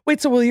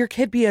 Wait, so will your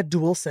kid be a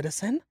dual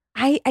citizen?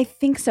 I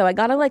think so. I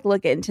got to like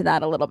look into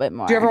that a little bit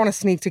more. Do you ever want to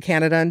sneak to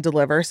Canada and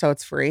deliver so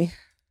it's free?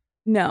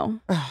 No.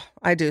 Oh,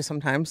 I do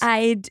sometimes.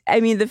 I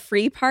mean, the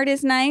free part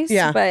is nice,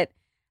 but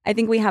I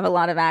think we have a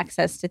lot of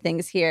access to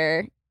things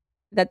here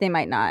that they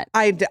might not.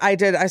 I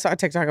did. I saw a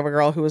TikTok of a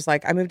girl who was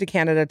like, I moved to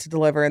Canada to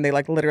deliver and they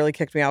like literally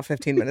kicked me out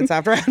 15 minutes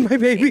after I had my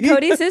baby.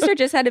 Cody's sister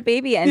just had a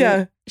baby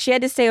and she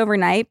had to stay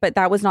overnight, but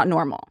that was not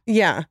normal.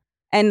 Yeah.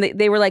 And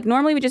they were like,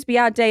 normally we'd just be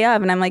out day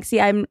of. And I'm like,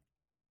 see, I'm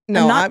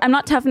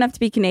not tough enough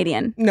to be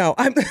Canadian. No,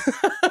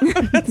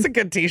 that's a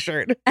good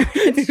t-shirt.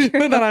 You should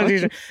put that on a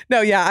t-shirt. No,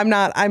 yeah, I'm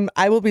not.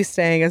 I will be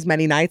staying as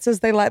many nights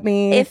as they let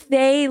me. If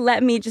they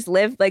let me just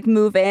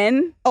move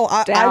in. Oh,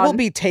 I will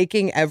be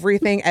taking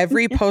everything,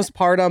 every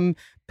postpartum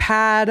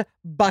pad,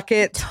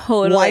 bucket,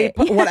 wipe,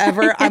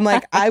 whatever. I'm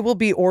like, I will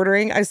be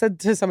ordering. I said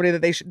to somebody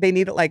that they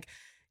need it like,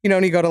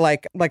 when you go to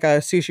like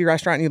a sushi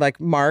restaurant and you like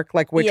mark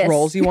like which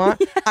rolls you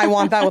want. I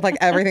want that with like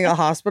everything at the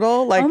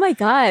hospital. Like, oh my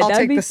God, I'll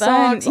take the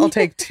fun. socks. I'll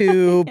take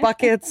 2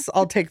 buckets.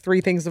 I'll take 3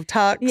 things of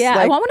Tux. Yeah, like,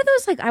 I want one of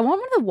those. I want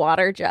one of the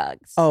water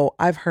jugs. Oh,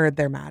 I've heard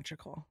they're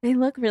magical. They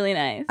look really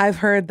nice. I've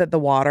heard that the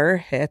water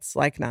hits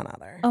like none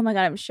other. Oh my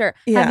God, I'm sure.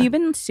 Yeah. Have you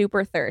been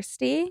super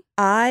thirsty?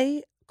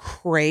 I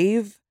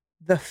crave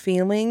the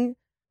feeling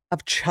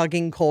of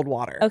chugging cold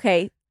water.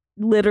 Okay.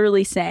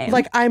 Literally same.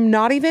 Like, I'm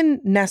not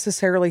even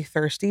necessarily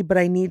thirsty, but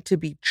I need to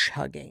be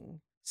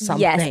chugging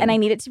something. Yes, and I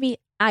need it to be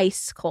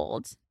ice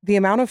cold. The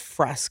amount of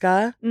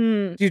Fresca.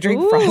 Do you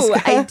drink Ooh,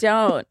 Fresca? I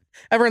don't.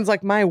 Everyone's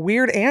like, my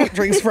weird aunt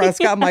drinks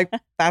Fresca. I'm like,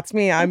 that's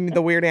me. I'm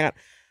the weird aunt.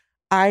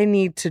 I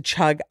need to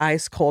chug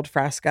ice cold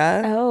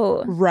Fresca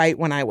right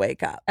when I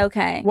wake up.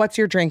 Okay. What's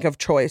your drink of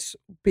choice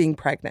being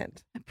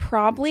pregnant?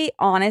 Probably,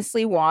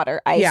 honestly,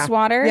 water. Ice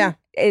water. Yeah.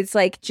 It's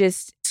like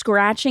just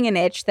scratching an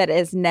itch that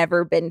has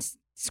never been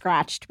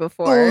scratched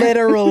before.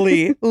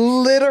 Literally.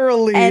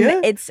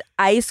 And it's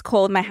ice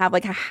cold. And I have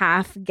like a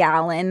half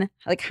gallon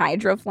like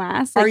hydro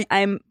flask. Like,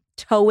 I'm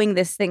towing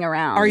this thing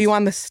around. Are you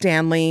on the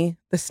Stanley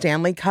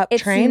cup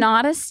train? It's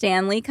not a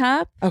Stanley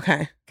cup.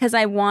 Okay. Because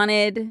I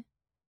wanted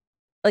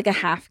like a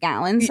half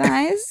gallon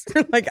size.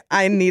 Like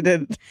I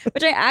needed.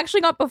 Which I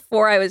actually got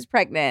before I was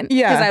pregnant.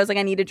 Yeah. Because I was like,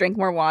 I need to drink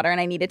more water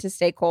and I need it to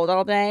stay cold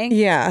all day.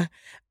 Yeah.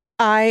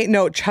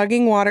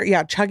 Chugging water.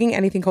 Yeah. Chugging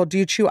anything cold. Do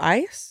you chew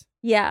ice?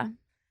 Yeah.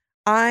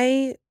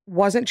 I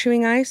wasn't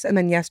chewing ice. And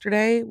then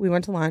yesterday we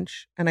went to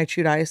lunch and I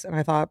chewed ice and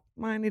I thought,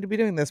 I need to be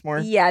doing this more.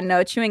 Yeah.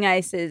 No, chewing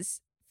ice is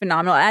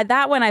phenomenal.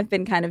 That one I've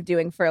been kind of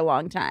doing for a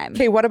long time.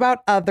 Okay. What about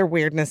other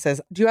weirdnesses?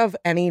 Do you have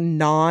any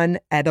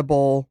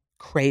non-edible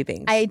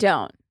cravings? I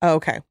don't. Oh,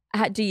 okay.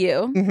 Do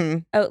you? Mm-hmm.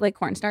 Oh, like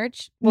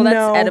cornstarch? Well,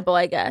 that's edible,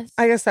 I guess.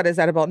 I guess that is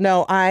edible.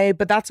 No,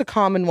 but that's a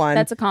common one.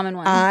 That's a common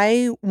one.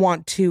 I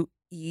want to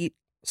eat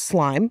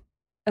slime.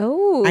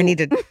 Oh. I need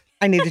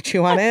to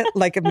chew on it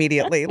like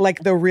immediately.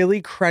 Like the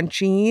really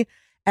crunchy,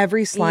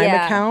 every slime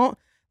account.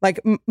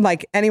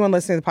 Like anyone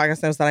listening to the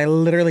podcast knows that I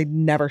literally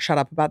never shut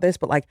up about this,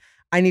 but like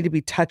I need to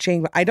be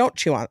touching. I don't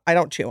chew on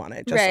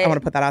it. Just I want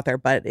to put that out there,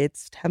 but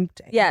it's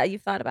tempting. Yeah,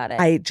 you've thought about it.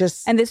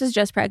 And this is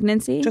just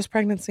pregnancy? Just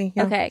pregnancy.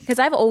 Yeah. Okay, because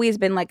I've always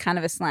been like kind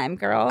of a slime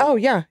girl. Oh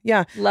yeah,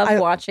 yeah. Love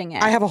watching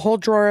it. I have a whole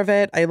drawer of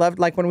it. I love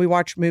like when we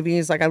watch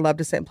movies, like I love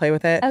to sit and play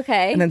with it.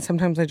 Okay. And then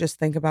sometimes I just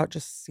think about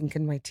just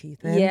sinking my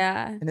teeth in.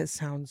 Yeah. And it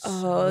sounds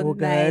so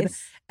good.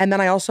 Nice. And then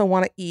I also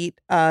want to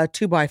eat a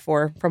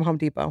 2x4 from Home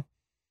Depot.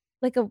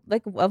 Like of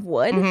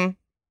wood? Mm-hmm.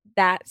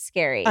 That's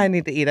scary. I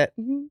need to eat it.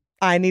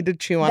 I need to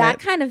chew on it. That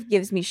kind of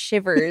gives me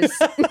shivers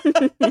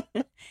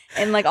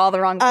in like all the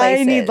wrong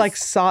places. I need like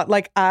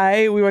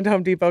we went to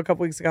Home Depot a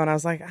couple weeks ago and I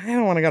was like, I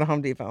don't want to go to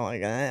Home Depot.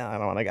 Like, I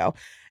don't want to go.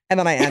 And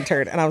then I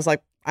entered and I was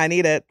like, I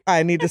need it.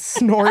 I need to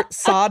snort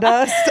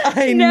sawdust.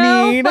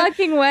 No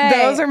fucking way.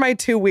 Those are my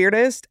two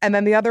weirdest. And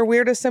then the other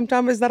weirdest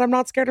symptom is that I'm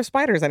not scared of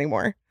spiders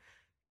anymore.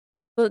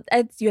 Well,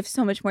 you have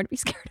so much more to be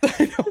scared of.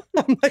 I know.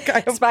 I'm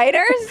like,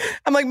 spiders?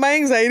 I'm like, my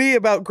anxiety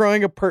about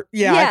growing I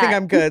think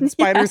I'm good.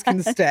 Spiders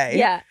can stay.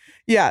 Yeah.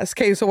 Yes.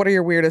 Okay. So what are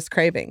your weirdest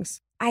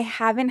cravings? I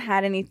haven't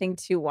had anything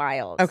too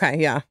wild. Okay.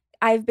 Yeah.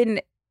 I've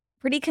been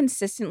pretty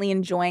consistently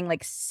enjoying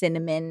like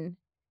cinnamon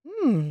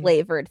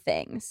flavored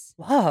things.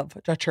 Love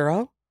a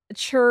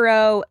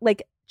churro,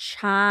 like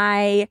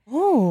chai,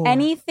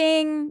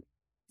 anything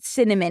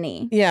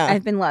cinnamony. Yeah.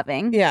 I've been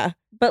loving. Yeah.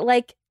 But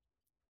like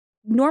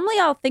normally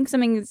I'll think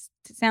something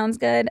sounds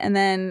good and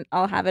then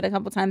I'll have it a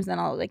couple times and then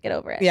I'll like get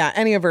over it. Yeah.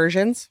 Any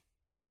aversions?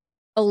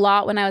 A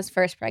lot when I was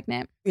first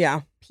pregnant.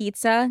 Yeah.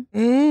 Pizza.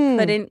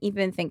 Couldn't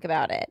even think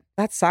about it.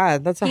 That's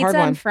sad. That's a hard one.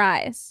 Pizza and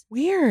fries.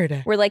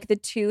 Weird. Were like the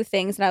two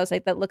things that I was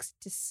like, that looks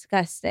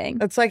disgusting.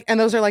 It's like, and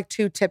those are like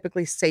two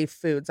typically safe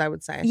foods, I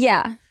would say.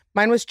 Yeah.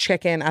 Mine was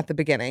chicken at the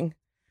beginning.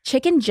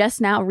 Chicken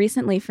just now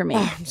recently for me.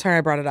 Oh, I'm sorry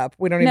I brought it up.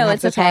 We don't even have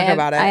to talk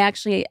about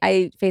it.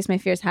 I faced my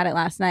fears, had it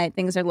last night.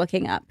 Things are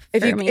looking up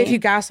If you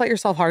gaslight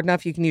yourself hard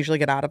enough, you can usually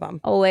get out of them.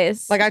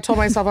 Always. Like I told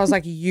myself, I was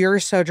like, you're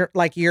so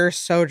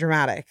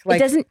dramatic. Like it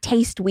doesn't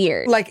taste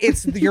weird. Like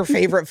it's your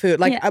favorite food.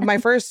 Like my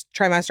first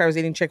trimester, I was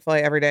eating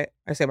Chick-fil-A every day.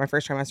 I say my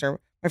first trimester,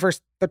 my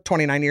first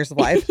 29 years of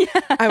life. Yeah.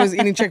 I was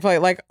eating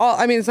Chick-fil-A.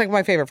 It's like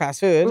my favorite fast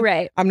food.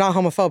 Right. I'm not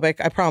homophobic,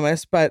 I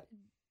promise, but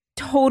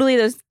totally,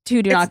 those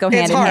two do not go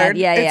hand in hand.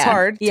 Yeah, it's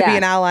hard to be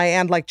an ally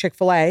and like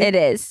Chick-fil-A. It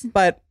is.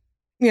 But,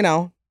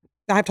 I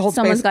have to hold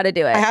Someone's space. got to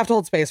do it. I have to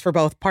hold space for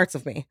both parts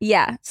of me.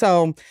 Yeah.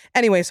 So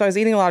anyway, I was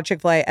eating a lot of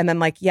Chick-fil-A and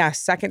then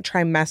second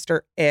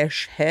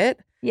trimester-ish hit.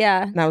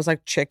 Yeah. And I was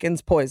like,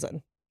 chicken's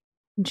poison.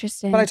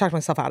 Interesting. But I talked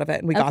myself out of it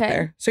and we got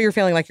there. So you're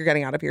feeling like you're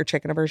getting out of your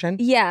chicken aversion?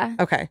 Yeah.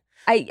 Okay.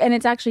 And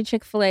it's actually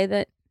Chick-fil-A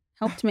that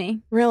helped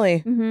me.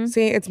 Really? Mm-hmm.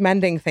 See, it's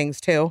mending things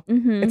too.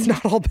 Mm-hmm. It's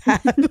not all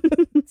bad.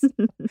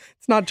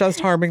 It's not just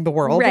harming the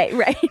world.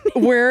 Right.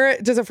 Where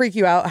does it freak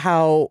you out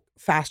how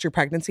fast your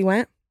pregnancy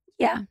went?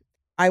 Yeah.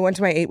 I went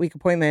to my 8-week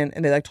appointment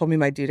and they told me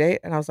my due date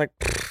and I was like,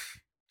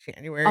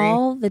 January.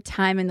 All the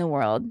time in the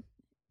world.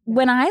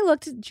 When I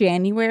looked at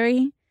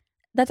January,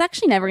 that's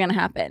actually never going to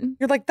happen.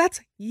 You're like,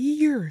 that's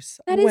years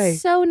That away.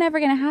 is so never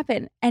going to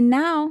happen. And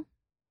now,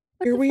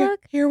 Here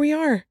we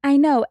are. I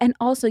know. And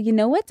also, you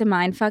know what's a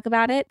mind fuck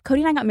about it?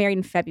 Cody and I got married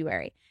in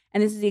February.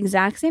 And this is the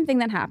exact same thing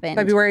that happened.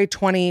 February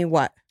 20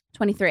 what?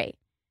 23.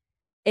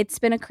 It's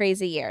been a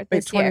crazy year.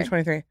 Wait,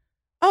 2023.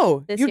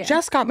 Oh, This you year.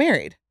 just got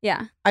married.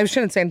 Yeah. I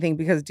shouldn't say anything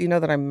because do you know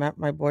that I met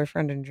my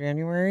boyfriend in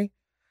January?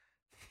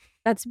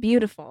 That's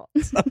beautiful.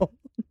 So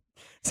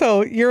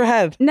So you're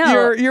ahead.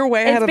 No, you're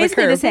way ahead of the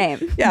curve. It's basically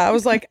the same. Yeah, I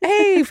was like,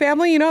 hey,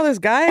 family, this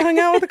guy I hung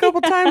out with a couple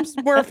times.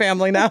 We're a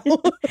family now.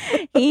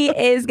 He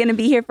is going to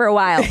be here for a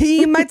while.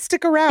 He might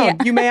stick around. Yeah.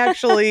 You may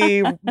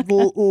actually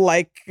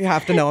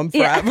have to know him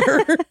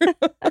forever.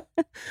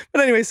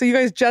 But anyway, so you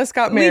guys just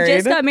got married. We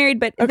just got married,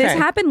 but this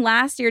happened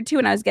last year too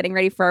when I was getting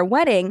ready for our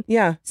wedding.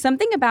 Yeah.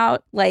 Something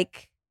about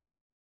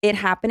it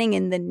happening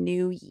in the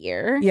new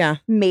year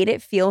made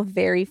it feel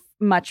very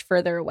much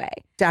further away.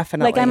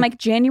 Definitely. I'm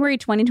January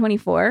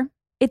 2024.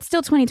 It's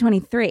still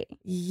 2023.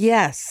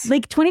 Yes.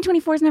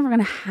 2024 is never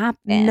going to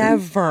happen.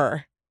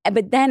 Never.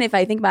 But then if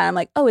I think about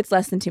it, I'm it's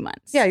less than 2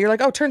 months. Yeah, you're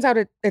like, turns out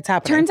it's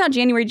happening. Turns out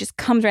January just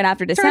comes right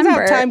after December.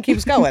 Turns out time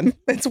keeps going.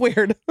 It's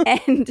weird.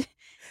 And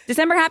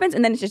December happens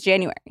and then it's just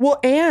January. Well,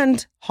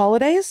 and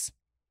holidays,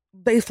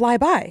 they fly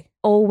by.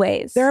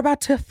 Always. They're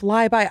about to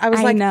fly by. I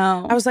was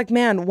like,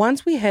 man,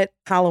 once we hit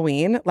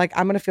Halloween,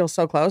 I'm going to feel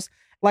so close.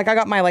 I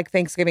got my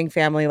Thanksgiving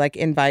family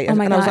invite. Oh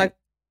my God. I was like,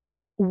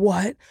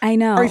 what? I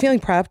know. Are you feeling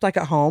prepped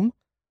at home?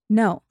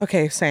 No.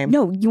 Okay, same.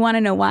 No, you want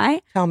to know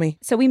why? Tell me.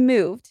 So we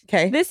moved.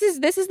 Okay. This is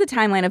the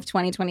timeline of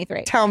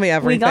 2023. Tell me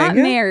everything. We got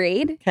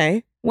married.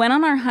 Okay. Went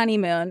on our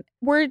honeymoon.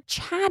 We're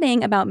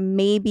chatting about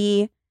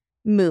maybe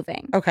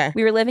moving. Okay.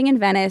 We were living in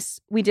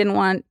Venice. We didn't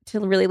want to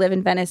really live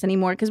in Venice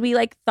anymore because we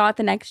thought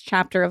the next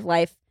chapter of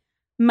life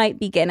might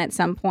begin at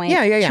some point.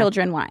 Yeah.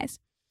 Children wise.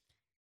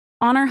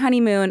 On our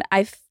honeymoon,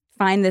 I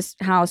find this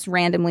house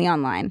randomly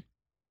online.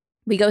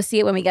 We go see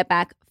it when we get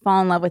back,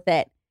 fall in love with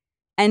it,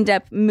 end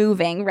up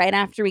moving right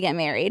after we get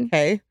married.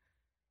 Okay.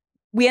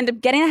 We end up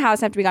getting a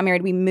house after we got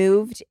married. We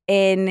moved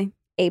in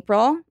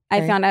April.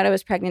 Okay. I found out I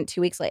was pregnant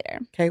 2 weeks later.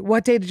 Okay.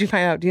 What day did you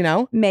find out? Do you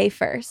know? May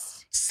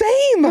 1st.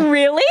 Same.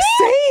 Really?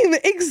 Same.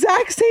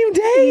 Exact same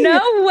day.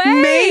 No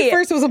way. May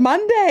 1st was a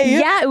Monday.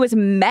 Yeah, it was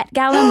Met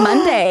Gala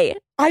Monday.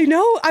 I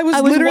know. I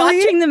was literally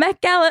watching the Met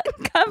Gala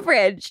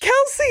coverage.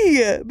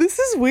 Kelsey, this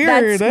is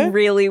weird. That's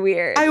really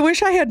weird. I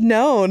wish I had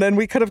known and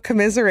we could have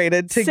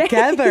commiserated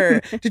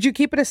together. Did you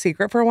keep it a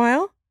secret for a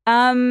while?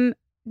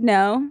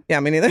 No. Yeah,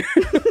 me neither.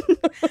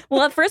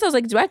 Well, at first I was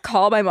like, do I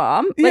call my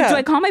mom? Do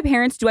I call my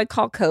parents? Do I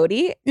call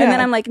Cody? Yeah. And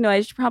then I'm like, no,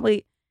 I should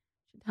probably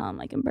tell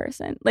him in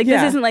person. This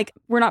isn't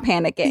we're not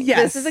panicking.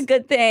 Yes. This is a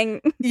good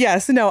thing.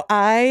 Yes. No,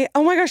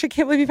 oh my gosh, I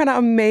can't believe you found out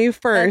on May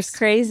 1st. That's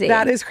crazy.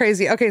 That is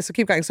crazy. Okay, so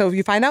keep going. So if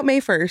you find out May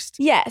 1st.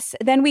 Yes.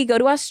 Then we go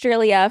to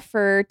Australia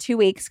for 2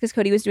 weeks because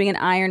Cody was doing an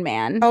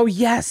Ironman. Oh,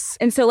 yes.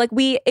 And so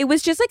it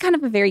was just kind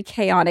of a very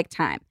chaotic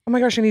time. Oh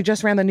my gosh, and he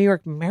just ran the New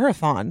York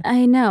Marathon.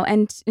 I know.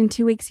 And in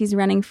 2 weeks, he's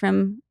running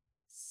from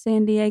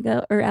San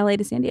Diego or LA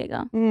to San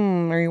Diego.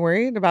 Are you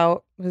worried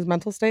about his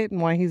mental state and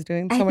why he's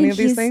doing so many of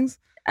these things?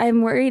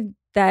 I'm worried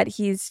that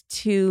he's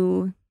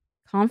too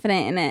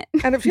confident in it.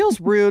 And it feels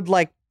rude,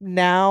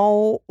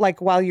 now,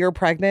 while you're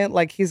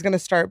pregnant, he's going to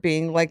start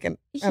being an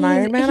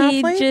Ironman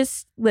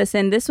athlete?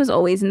 Listen, this was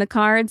always in the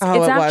cards.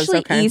 Oh, it's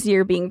actually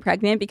easier being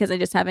pregnant because I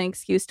just have an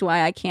excuse to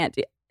why I can't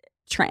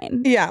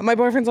train. Yeah, my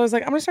boyfriend's always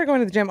like, I'm going to start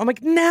going to the gym. I'm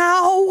like,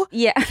 now?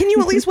 Yeah. Can you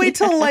at least wait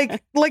till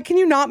can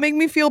you not make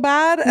me feel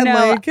bad? And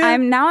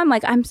no,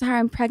 I'm sorry,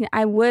 I'm pregnant.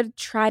 I would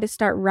try to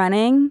start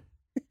running.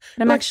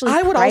 But I'm actually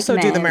I would pregnant. also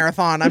do the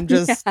marathon. I'm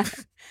just... Yeah.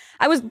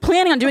 I was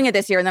planning on doing it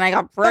this year and then I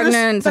got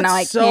pregnant, so now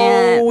I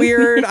can't. So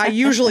weird. I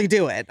usually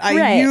do it.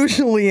 I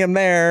usually am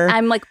there.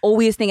 I'm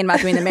always thinking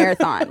about doing the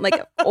marathon.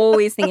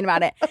 Always thinking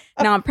about it.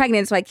 Now I'm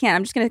pregnant, so I can't.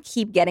 I'm just going to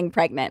keep getting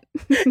pregnant.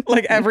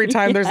 Every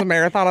time there's a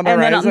marathon on the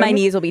horizon. And then my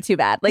knees will be too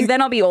bad.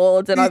 Then I'll be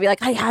old and I'll be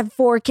like, I have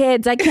 4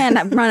 kids. I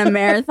can't run a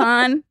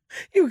marathon.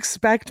 You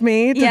expect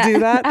me to do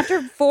that?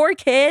 After 4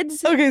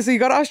 kids? Okay, so you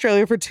go to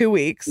Australia for 2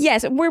 weeks.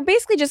 Yes, we're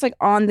basically just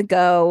on the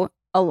go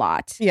a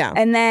lot. Yeah.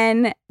 And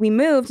then we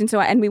moved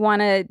and we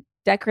want to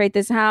decorate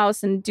this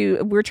house and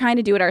we're trying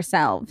to do it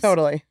ourselves.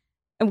 Totally.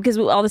 Because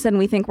all of a sudden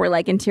we think we're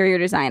interior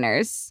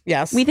dezigners.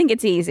 Yes. We think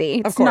it's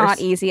easy. It's not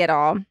easy at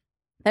all.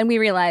 Then we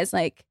realize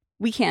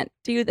we can't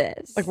do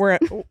this.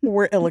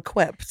 We're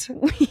ill-equipped.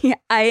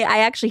 I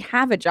actually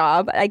have a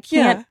job. I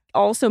can't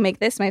also make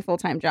this my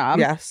full-time job.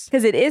 Yes.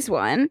 Because it is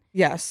one.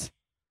 Yes.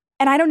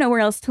 And I don't know where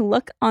else to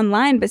look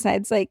online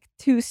besides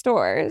 2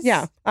 stores.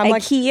 Yeah. I'm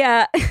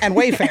IKEA. And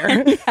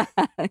Wayfair.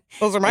 Yeah.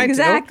 Those are my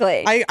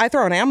exactly. two. I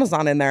throw an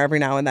Amazon in there every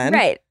now and then.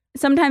 Right.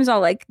 Sometimes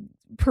I'll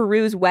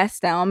peruse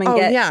West Elm and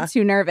get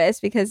too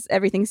nervous because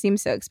everything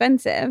seems so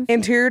expensive.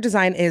 Interior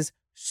design is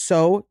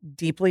so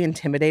deeply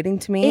intimidating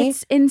to me.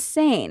 It's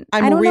insane.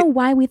 I don't know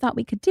why we thought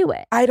we could do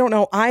it. I don't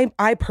know.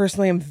 I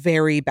personally am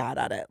very bad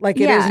at it.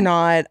 It is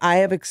not, I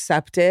have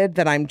accepted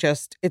that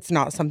it's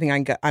not something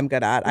I'm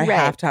good at. I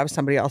have to have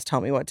somebody else tell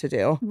me what to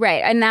do.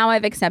 Right. And now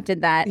I've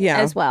accepted that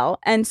as well.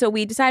 And so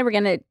we decided we're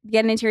going to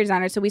get an interior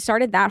designer. So we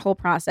started that whole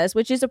process,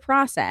 which is a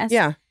process.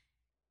 Yeah.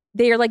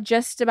 They are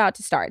just about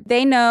to start.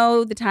 They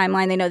know the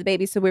timeline. They know the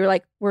baby. So we were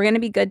we're going to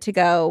be good to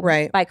go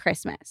by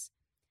Christmas.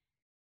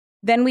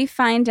 Then we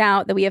find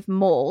out that we have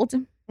mold.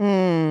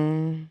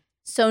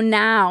 So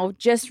now,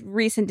 just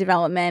recent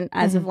development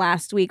as of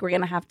last week, we're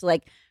going to have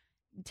to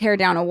tear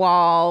down a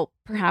wall,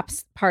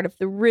 perhaps part of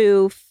the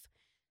roof.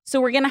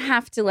 So we're going to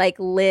have to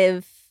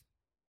live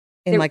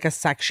in like a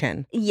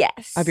section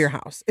yes. of your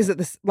house. Is it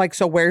this like,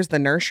 so where's the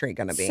nursery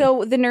going to be?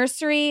 So the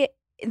nursery,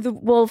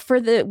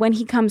 when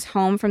he comes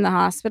home from the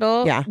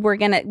hospital,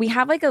 we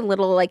have like a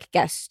little like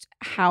guest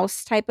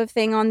house type of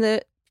thing on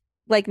the,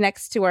 like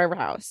next to our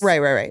house.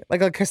 Right.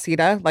 Like a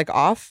casita, like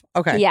off?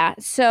 Okay. Yeah.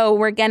 So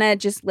we're going to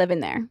just live in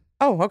there.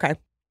 Oh, okay.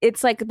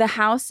 It's like the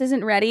house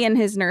isn't ready and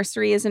his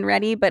nursery isn't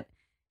ready, but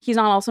he's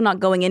also not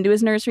going into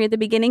his nursery at the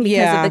beginning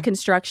because of the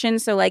construction.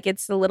 So like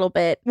it's a little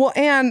bit. Well,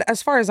 and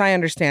as far as I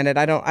understand it,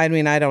 I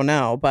don't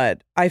know,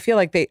 but I feel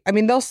like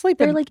they'll sleep.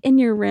 They're like in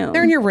your room.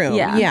 They're in your room.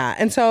 Yeah.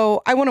 And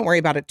so I wouldn't worry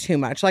about it too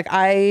much. Like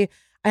I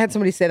had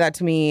somebody say that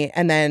to me.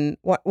 And then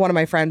one of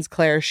my friends,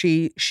 Claire,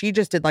 she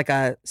just did like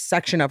a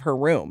section of her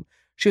room.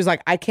 She was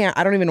like, I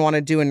don't even want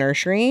to do a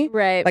nursery.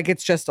 Right. Like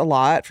it's just a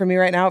lot for me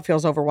right now. It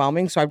feels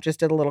overwhelming. So I've just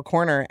did a little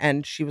corner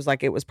and she was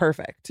like, it was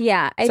perfect.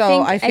 Yeah. I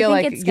feel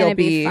like you'll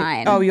be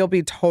fine. Oh, you'll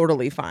be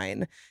totally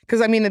fine.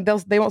 Because I mean,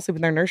 they won't sleep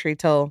in their nursery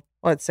till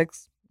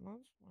 6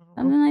 months?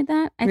 Something like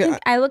that. I think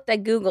I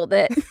Googled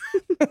it.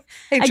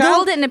 Hey, I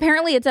Googled it and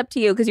apparently it's up to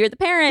you because you're the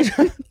parent.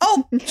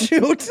 Oh,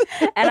 shoot.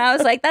 And I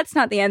was like, that's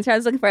not the answer I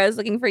was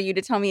looking for you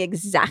to tell me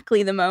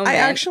exactly the moment. I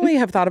actually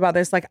have thought about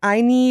this. Like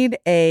I need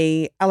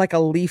a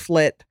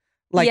leaflet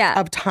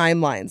of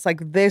timelines. Like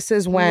this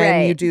is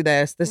when you do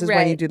this. This is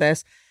when you do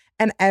this.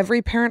 And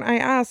every parent I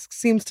ask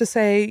seems to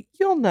say,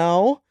 you'll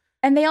know.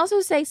 And they also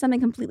say something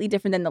completely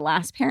different than the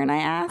last parent I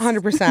asked.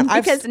 100%.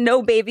 Because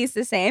no baby's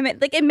the same.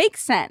 It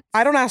makes sense.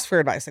 I don't ask for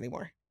advice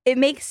anymore. It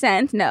makes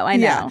sense. No, I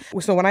know. Yeah.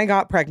 So when I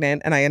got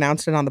pregnant and I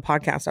announced it on the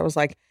podcast, I was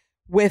like,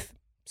 with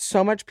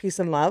so much peace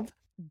and love,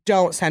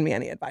 don't send me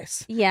any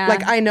advice. Yeah.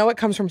 Like I know it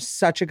comes from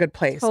such a good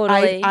place.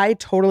 Totally. I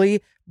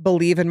totally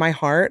believe in my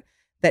heart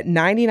that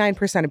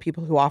 99% of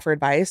people who offer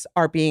advice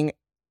are being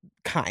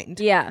kind.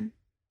 Yeah.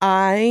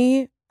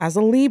 I, as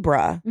a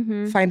Libra,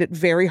 find it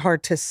very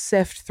hard to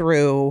sift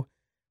through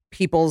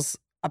people's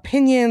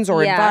opinions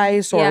or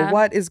advice or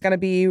what is going to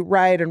be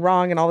right and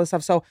wrong and all this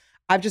stuff. So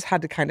I've just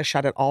had to kind of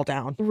shut it all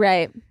down.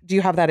 Right. Do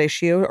you have that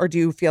issue or do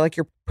you feel like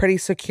you're pretty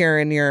secure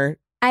in your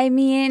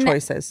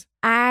choices?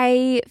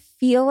 I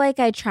feel like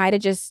I try to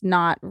just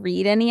not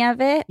read any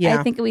of it. Yeah.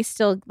 I think I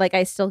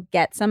still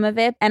get some of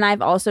it. And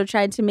I've also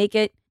tried to make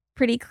it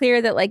pretty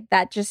clear that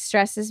that just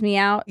stresses me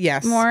out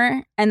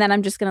more. And then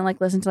I'm just going to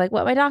listen to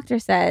what my doctor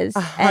says.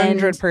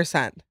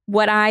 100%.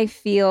 What I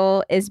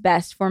feel is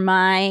best for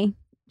my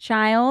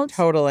child.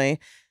 Totally.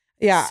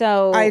 Yeah.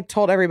 So I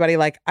told everybody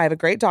I have a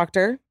great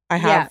doctor. I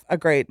have a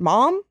great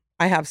mom.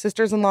 I have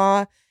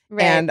sisters-in-law.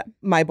 Right. And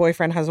my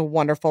boyfriend has a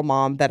wonderful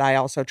mom that I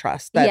also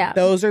trust.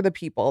 Those are the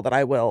people that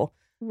I will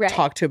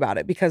talk to about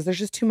it because there's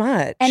just too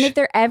much. And if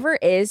there ever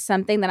is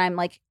something that I'm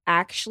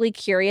actually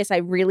curious, I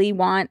really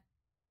want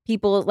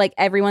people,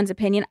 everyone's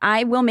opinion,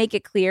 I will make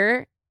it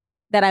clear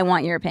that I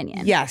want your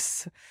opinion.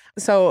 Yes.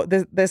 So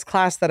this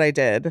class that I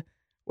did,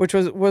 which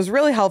was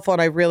really helpful.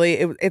 And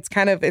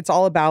it's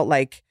all about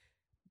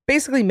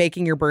basically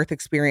making your birth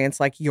experience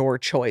your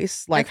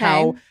choice,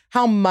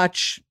 how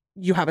much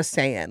you have a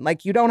say in.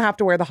 You don't have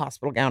to wear the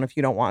hospital gown if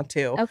you don't want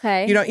to.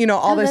 Okay. You know,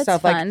 all this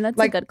stuff. Fun. That's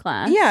a good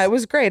class. Yeah, it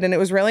was great. And it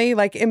was really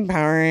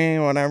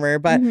empowering, whatever.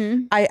 But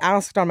I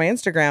asked on my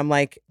Instagram,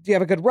 do you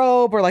have a good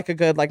robe or a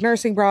good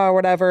nursing bra or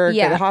whatever?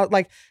 Yeah.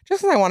 Good,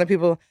 just because I wanted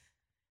people.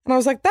 And I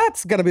was like,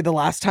 that's going to be the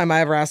last time I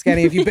ever ask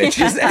any of you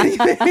bitches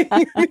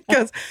anything.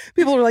 Because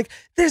people were like,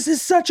 this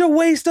is such a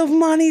waste of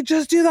money.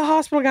 Just do the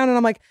hospital gown. And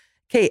I'm like,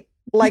 Kate,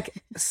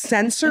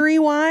 sensory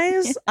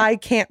wise, I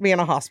can't be in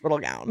a hospital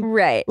gown.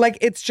 Right.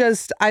 It's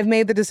just, I've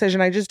made the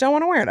decision. I just don't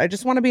want to wear it. I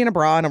just want to be in a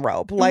bra and a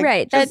robe.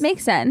 Right. That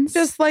makes sense.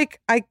 Just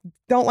I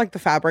don't like the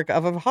fabric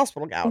of a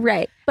hospital gown.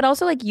 Right. But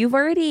also you've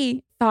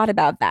already thought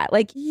about that.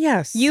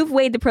 Yes. You've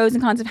weighed the pros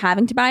and cons of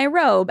having to buy a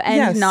robe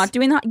and not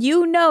doing that.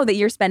 You know that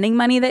you're spending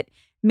money that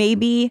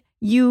maybe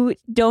you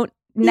don't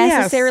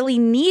necessarily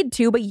need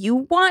to, but you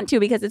want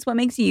to because it's what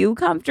makes you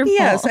comfortable.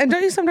 Yes. And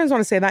don't you sometimes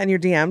want to say that in your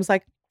DMs?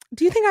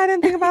 Do you think I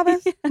didn't think about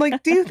this?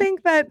 Do you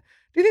think that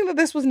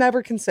this was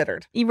never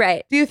considered?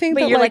 Right. Do you think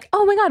but that you're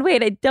oh my God,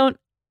 wait, I don't.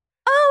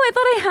 Oh, I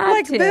thought I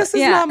had to. This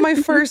is not my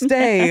first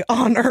day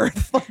on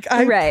earth.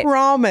 I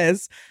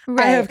promise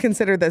I have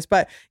considered this.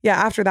 But yeah,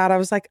 after that, I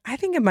was like, I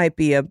think it might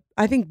be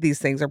I think these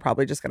things are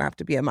probably just going to have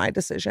to be a my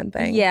decision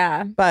thing.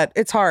 Yeah. But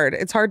it's hard.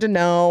 It's hard to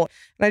know.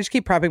 And I just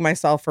keep prepping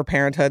myself for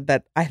parenthood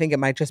that I think it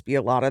might just be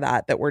a lot of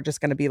that we're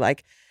just going to be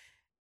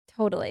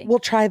totally. We'll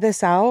try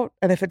this out.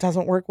 And if it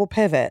doesn't work, we'll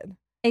pivot.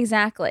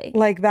 Exactly.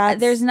 That.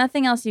 There's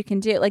nothing else you can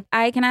do.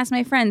 I can ask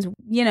my friends,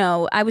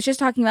 I was just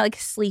talking about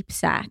sleep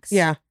sacks.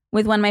 Yeah.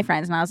 With one of my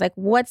friends. And I was like,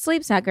 what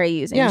sleep sack are you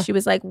using? Yeah. And she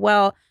was like,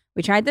 well,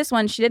 we tried this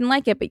one. She didn't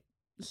like it, but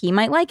he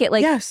might like it.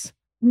 Yes.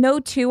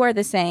 No two are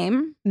the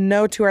same.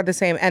 No two are the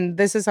same. And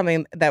this is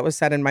something that was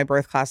said in my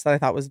birth class that I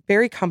thought was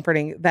very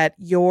comforting, that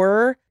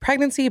your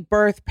pregnancy,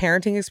 birth,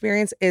 parenting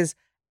experience is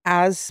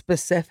as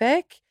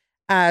specific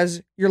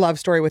as your love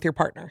story with your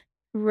partner.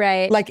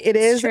 Right. It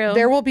is, true.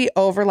 There will be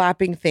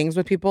overlapping things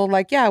with people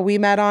we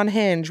met on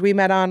Hinge, we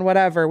met on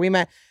whatever,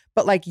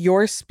 but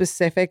your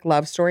specific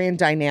love story and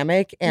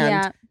dynamic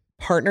and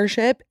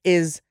partnership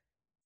is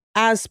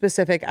as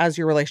specific as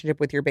your relationship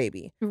with your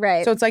baby.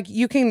 Right. So it's like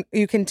you can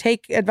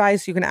take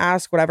advice, you can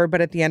ask whatever,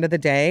 but at the end of the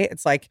day,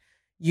 it's like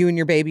you and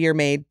your baby are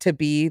made to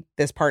be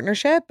this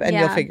partnership and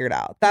you'll figure it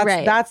out.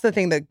 That's the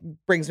thing that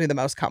brings me the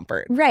most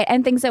comfort. Right.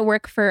 And things that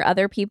work for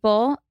other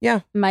people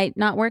might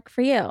not work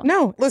for you.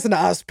 No, listen to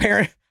us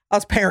parents.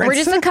 We're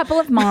just a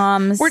couple of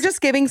moms. We're just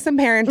giving some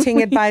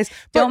parenting advice.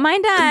 Don't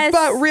mind us.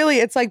 But really,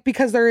 it's like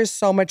because there is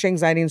so much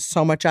anxiety and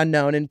so much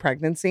unknown in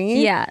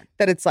pregnancy. Yeah.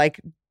 That it's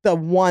like the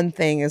one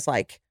thing is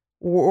like,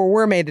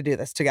 we're made to do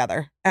this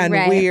together. And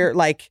we're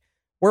like,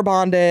 we're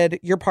bonded.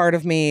 You're part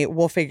of me.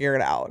 We'll figure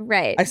it out.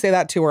 Right. I say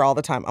that to her all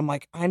the time. I'm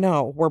like, I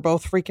know. We're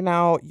both freaking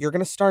out. You're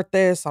going to start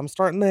this. I'm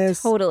starting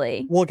this.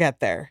 Totally. We'll get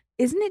there.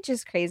 Isn't it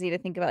just crazy to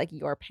think about like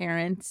your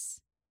parents?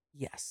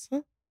 Yes.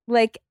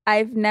 Like,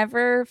 I've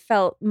never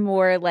felt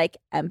more like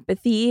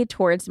empathy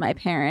towards my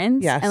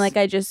parents. Yes. And like,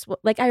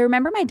 I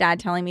remember my dad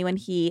telling me when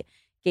he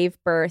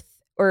gave birth,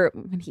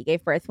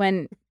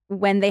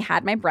 when they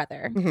had my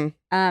brother,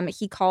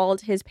 he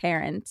called his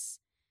parents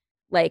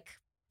like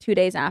 2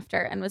 days after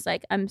and was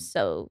like, I'm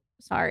so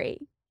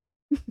sorry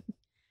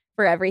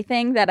for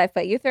everything that I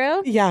put you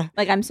through. Yeah.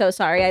 Like, I'm so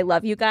sorry. I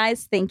love you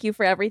guys. Thank you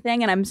for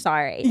everything. And I'm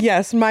sorry.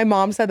 Yes. My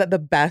mom said that the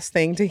best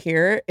thing to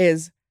hear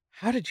is,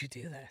 how did you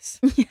do this?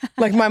 Yeah.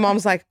 Like my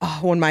mom's like, oh,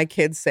 when my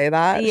kids say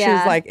that, she's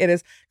like, it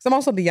is. Because I'm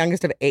also the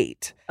youngest of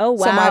 8. Oh,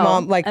 wow. So my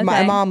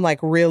mom like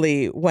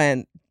really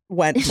went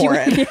for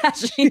it. Yeah,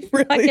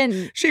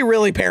 she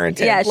really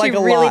parented. Yeah, like she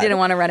really didn't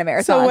want to run a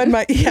marathon. So when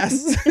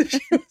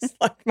she was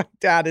like, my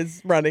dad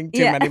is running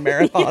too many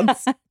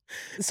marathons. Yeah.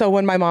 So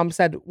when my mom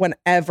said,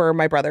 whenever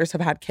my brothers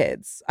have had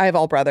kids, I have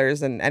all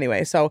brothers, and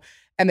anyway,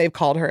 and they've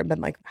called her and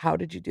been like, how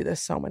did you do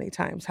this so many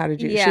times? How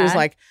did you? Yeah. She was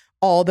like,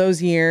 all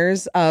those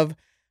years of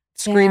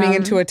screaming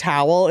into a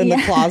towel in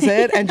the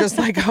closet and just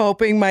like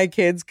hoping my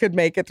kids could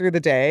make it through the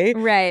day.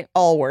 Right.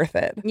 All worth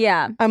it.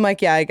 Yeah. I'm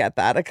like, yeah, I get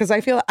that. Because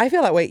I feel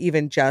that way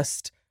even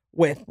just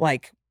with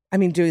like, I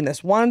mean, doing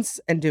this once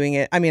and doing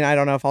it. I mean, I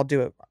don't know if I'll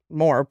do it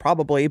more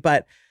probably,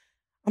 but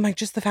I'm like,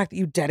 just the fact that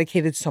you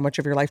dedicated so much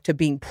of your life to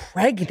being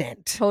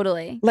pregnant.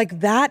 Totally. Like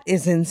that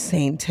is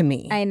insane to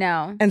me. I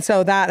know. And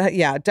so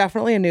that,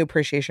 definitely a new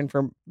appreciation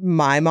for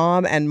my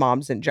mom and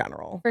moms in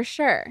general. For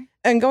sure.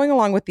 And going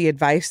along with the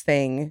advice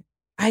thing,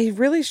 I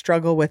really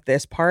struggle with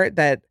this part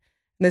that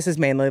this is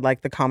mainly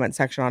like the comment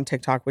section on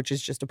TikTok, which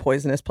is just a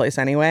poisonous place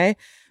anyway.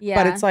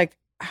 Yeah. But it's like,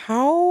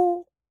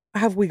 how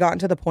have we gotten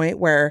to the point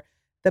where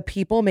the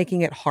people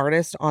making it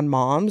hardest on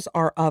moms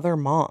are other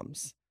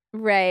moms?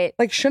 Right.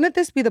 Like, shouldn't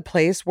this be the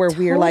place where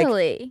we're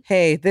like,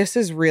 hey, this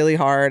is really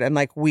hard and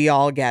like we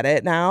all get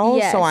it now.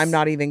 Yes. So I'm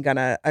not even going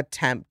to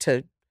attempt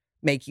to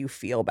make you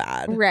feel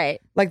bad.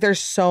 Right. Like there's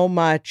so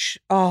much,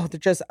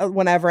 just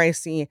whenever I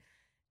see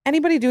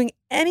anybody doing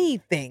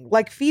anything,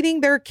 like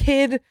feeding their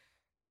kid,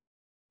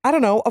 I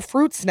don't know, a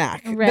fruit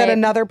snack that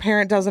another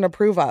parent doesn't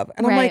approve of.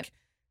 And I'm like,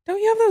 don't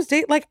you have those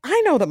days? Like,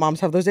 I know that moms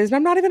have those days and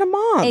I'm not even a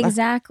mom.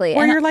 Exactly.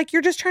 Where you're like,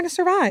 you're just trying to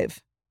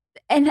survive.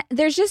 And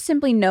there's just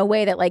simply no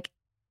way that like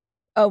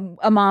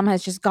a mom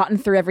has just gotten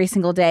through every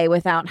single day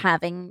without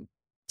having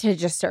to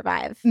just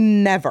survive.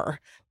 Never.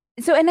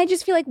 So, and I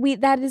just feel like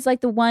that is like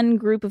the one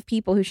group of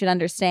people who should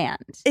understand.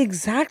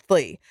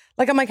 Exactly.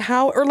 Like, I'm like,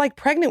 how, or like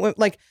pregnant women,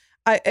 like,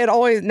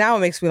 now it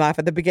makes me laugh.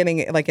 At the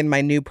beginning, like in my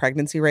new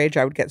pregnancy rage,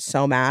 I would get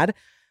so mad.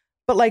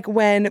 But like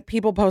when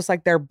people post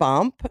like their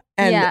bump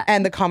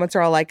and the comments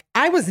are all like,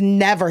 I was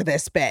never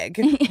this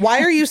big.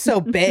 Why are you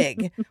so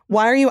big?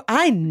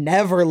 I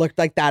never looked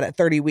like that at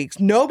 30 weeks.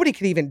 Nobody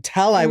could even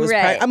tell I was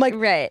pregnant. I'm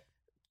like,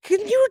 can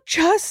you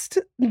just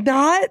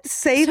not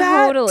say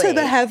that to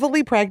the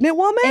heavily pregnant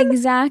woman?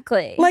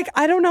 Exactly. Like,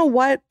 I don't know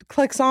what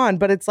clicks on,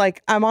 but it's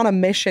like, I'm on a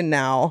mission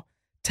now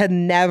to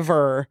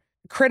never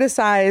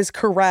criticize,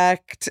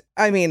 correct.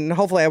 I mean,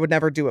 hopefully I would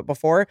never do it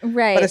before.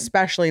 Right. But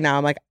especially now,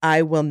 I'm like,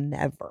 I will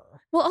never.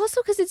 Well,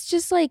 also because it's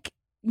just like,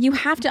 you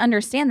have to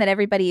understand that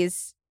everybody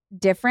is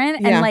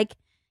different. And like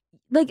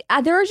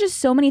there are just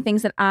so many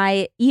things that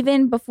I,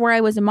 even before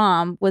I was a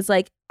mom, was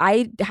like,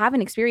 I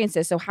haven't experienced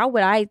this. So how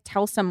would I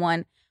tell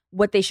someone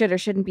what they should or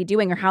shouldn't be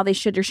doing, or how they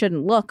should or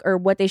shouldn't look, or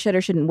what they should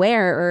or shouldn't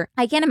wear? Or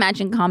I can't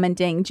imagine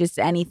commenting just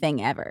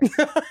anything ever.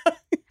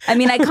 I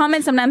mean, I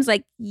comment sometimes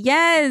like,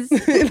 yes,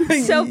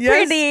 so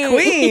pretty.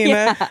 Queen.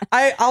 Yeah.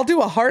 I'll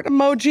do a heart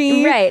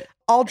emoji. Right.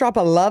 I'll drop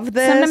a love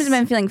this. Sometimes when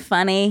I'm feeling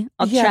funny,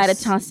 I'll try to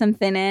toss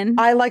something in.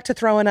 I like to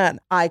throw in an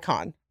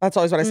icon. That's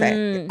always what I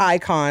say.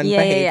 Icon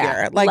behavior.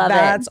 Yeah. Like love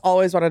that's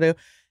always what I do.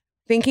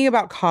 Thinking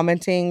about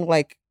commenting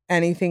like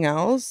anything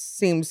else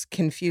seems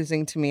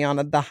confusing to me on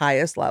the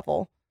highest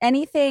level.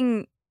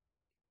 Anything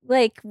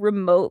like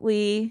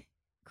remotely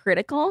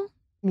critical?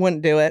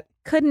 Wouldn't do it.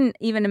 Couldn't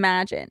even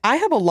imagine. I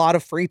have a lot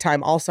of free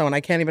time also, and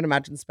I can't even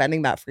imagine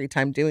spending that free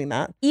time doing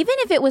that. Even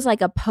if it was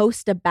like a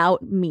post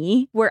about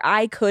me where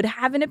I could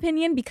have an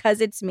opinion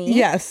because it's me.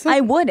 Yes. I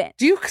wouldn't.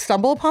 Do you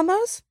stumble upon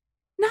those?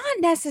 Not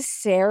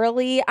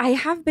necessarily. I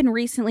have been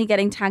recently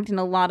getting tagged in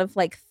a lot of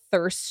like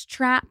thirst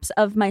traps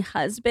of my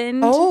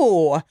husband.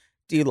 Oh,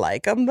 Do you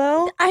like them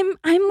though?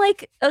 I'm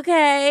like,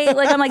 okay.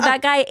 Like, I'm like,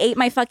 that guy ate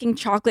my fucking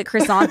chocolate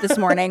croissant this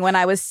morning when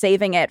I was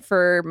saving it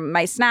for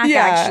my snack,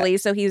 actually.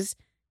 So he's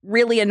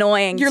really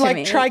annoying You're to like,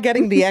 me. try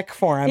getting the ick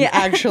for him,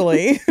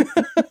 actually.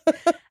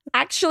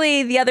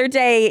 Actually, the other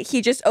day,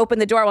 he just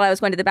opened the door while I was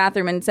going to the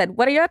bathroom and said,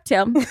 "What are you up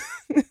to?"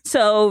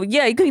 So,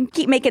 yeah, you can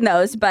keep making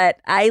those,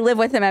 but I live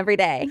with him every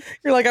day.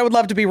 You're like, I would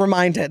love to be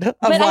reminded of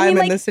why I'm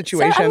in this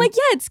situation. So I'm like,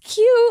 yeah, it's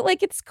cute.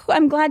 Like, it's cool.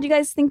 I'm glad you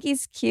guys think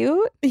he's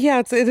cute. Yeah,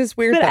 it is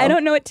weird, but though. I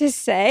don't know what to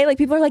say. Like,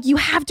 people are like, you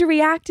have to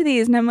react to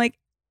these. And I'm like,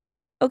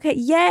 okay,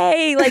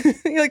 yay. Like,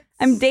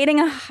 I'm dating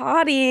a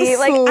hottie.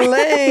 Like,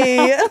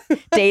 slay.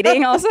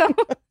 Dating also.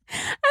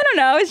 I don't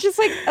know. It's just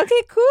like,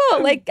 okay,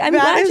 cool. Like, I'm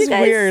glad you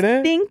guys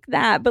think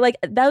that. But like,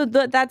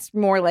 that's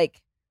more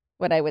like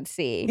what I would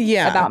see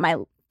about my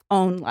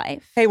own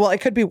life. Hey, well,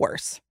 it could be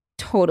worse.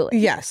 Totally.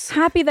 Yes.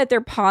 Happy that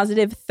they're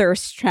positive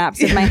thirst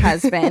traps of my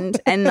husband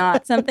and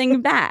not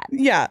something bad.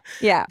 Yeah.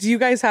 Yeah. Do you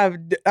guys have,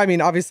 I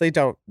mean, obviously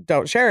don't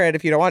share it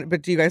if you don't want,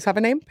 but do you guys have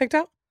a name picked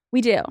out?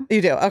 We do.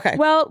 You do? Okay.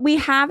 Well, we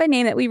have a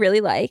name that we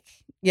really like.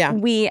 Yeah.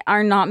 We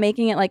are not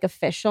making it like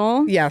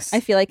official. Yes. I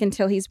feel like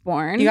until he's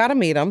born. You got to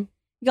meet him.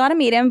 You got to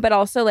meet him, but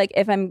also like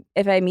if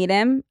I meet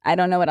him, I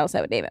don't know what else I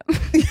would name him.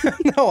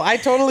 No, I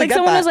totally get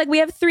someone that. was like, we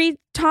have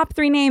top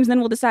three names, then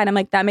we'll decide. I'm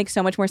like, that makes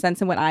so much more sense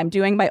than what I'm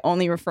doing by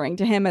only referring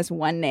to him as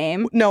one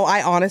name. No,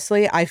 I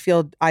honestly, I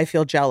feel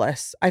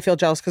jealous. I feel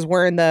jealous because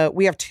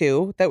we have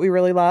two that we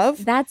really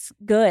love. That's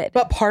good.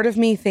 But part of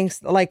me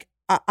thinks like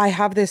I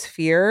have this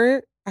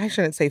fear. I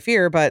shouldn't say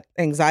fear, but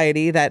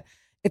anxiety that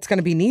it's going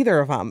to be neither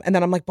of them. And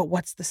then I'm like, but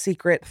what's the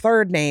secret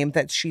third name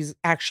that she's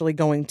actually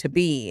going to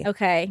be?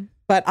 Okay.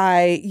 But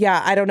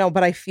I don't know.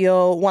 But I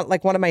feel one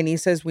of my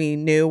nieces, we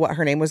knew what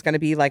her name was going to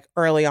be like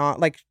early on.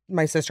 Like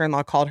my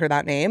sister-in-law called her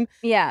that name.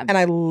 Yeah. And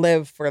I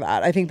live for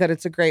that. I think that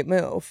it's a great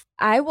move.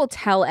 I will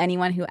tell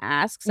anyone who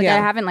asks. Like I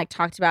haven't like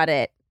talked about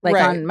it like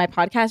on my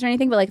podcast or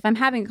anything. But like if I'm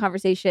having a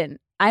conversation,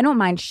 I don't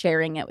mind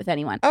sharing it with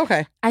anyone.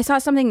 Okay. I saw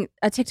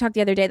a TikTok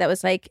the other day that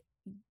was like,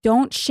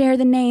 don't share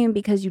the name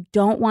because you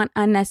don't want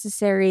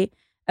unnecessary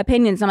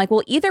opinions. I'm like,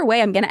 well, either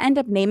way, I'm going to end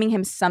up naming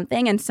him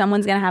something and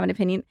someone's going to have an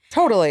opinion.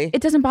 Totally.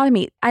 It doesn't bother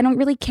me. I don't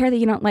really care that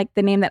you don't like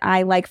the name that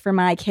I like for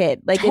my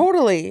kid. Like,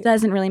 totally. It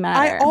doesn't really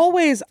matter. I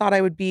always thought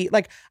I would be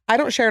like, I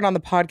don't share it on the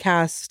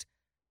podcast,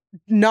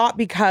 not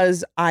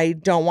because I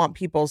don't want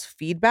people's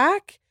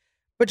feedback,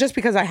 but just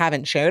because I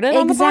haven't shared it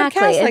on the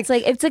podcast.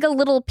 It's like a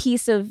little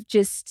piece of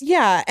just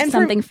and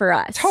something for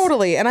us.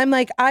 Totally. And I'm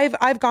like,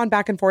 I've gone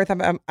back and forth. I'm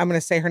going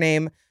to say her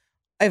name.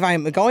 If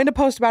I'm going to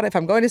post about it, if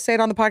I'm going to say it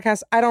on the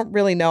podcast, I don't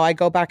really know. I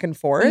go back and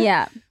forth.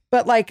 Yeah.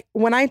 But like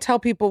when I tell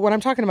people, when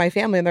I'm talking to my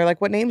family and they're like,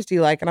 what names do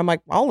you like? And I'm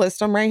like, I'll list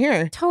them right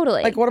here.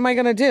 Totally. Like, what am I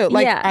going to do?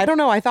 Like, I don't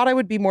know. I thought I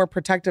would be more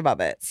protective of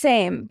it.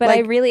 Same. But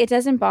like, it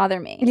doesn't bother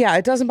me. Yeah,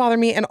 it doesn't bother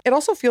me. And it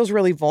also feels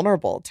really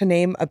vulnerable to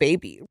name a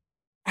baby.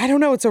 I don't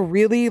know. It's a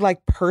really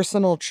like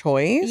personal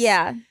choice.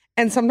 Yeah.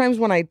 And sometimes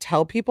when I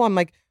tell people, I'm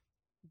like,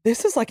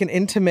 this is like an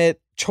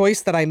intimate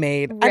choice that I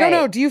made. Right. I don't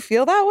know. Do you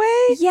feel that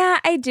way? Yeah,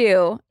 I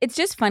do. It's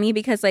just funny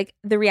because like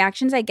the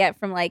reactions I get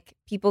from like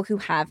people who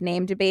have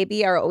named a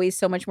baby are always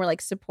so much more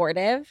like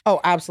supportive.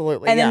 Oh,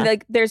 absolutely. And then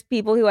like there's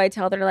people who I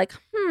tell that are like,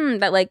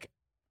 that like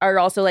are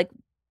also like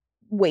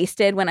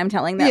wasted when I'm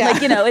telling them.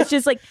 Like, you know, it's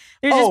just like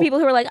there's just people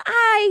who are like,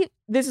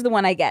 this is the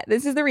one I get.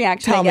 This is the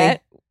reaction I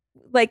get.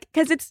 Like,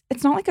 because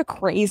it's not like a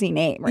crazy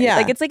name, right? Yeah.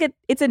 Like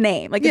it's a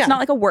name. Like it's not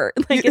like a word.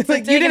 Like it's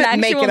like you didn't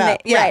make it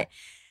up. Yeah. Right.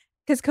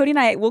 Because Cody and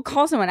I will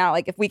call someone out,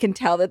 like if we can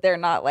tell that they're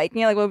not like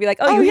me, like we'll be like,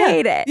 oh, you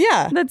hate it.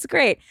 Yeah. That's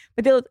great.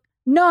 But they'll,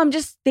 no, I'm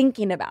just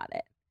thinking about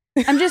it.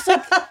 I'm just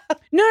like,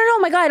 no,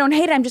 my God, I don't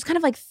hate it. I'm just kind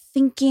of like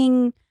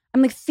thinking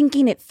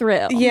it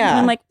through. Yeah. And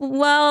I'm like,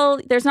 well,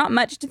 there's not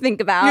much to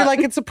think about. You're like,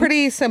 it's a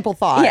pretty simple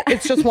thought. Yeah.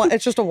 It's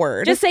just a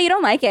word. Just say you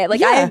don't like it.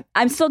 Like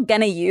I'm still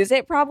gonna use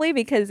it probably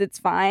because it's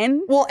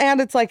fine. Well,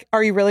 and it's like,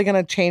 are you really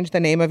gonna change the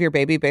name of your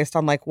baby based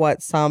on like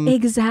what some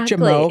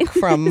jamoke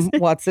from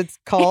what's it's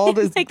called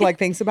is like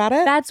thinks about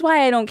it? That's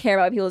why I don't care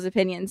about people's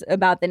opinions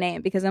about the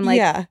name because I'm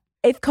like,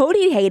 if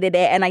Cody hated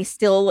it and I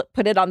still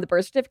put it on the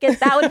birth certificate,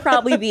 that would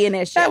probably be an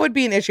issue. That would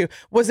be an issue.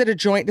 Was it a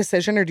joint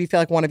decision or do you feel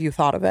like one of you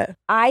thought of it?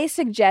 I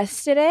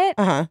suggested it,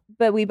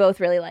 but we both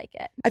really like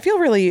it. I feel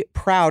really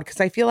proud because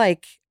I feel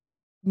like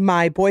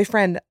my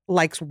boyfriend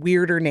likes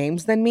weirder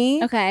names than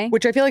me. Okay.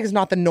 Which I feel like is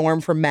not the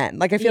norm for men.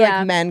 Like I feel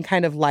like men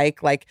kind of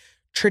like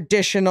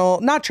traditional,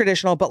 not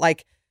traditional, but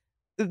like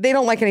they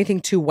don't like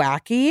anything too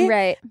wacky.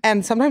 Right.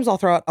 And sometimes I'll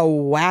throw out a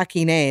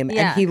wacky name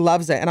and he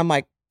loves it. And I'm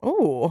like,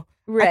 oh.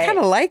 Right. I kind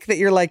of like that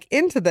you're like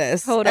into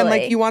this. Totally. And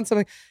like you want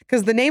something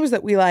because the names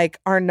that we like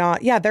are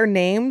not, they're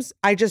names.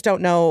 I just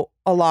don't know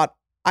a lot.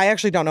 I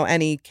actually don't know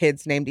any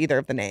kids named either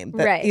of the names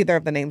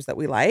that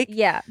we like.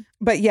 Yeah.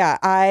 But yeah,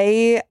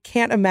 I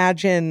can't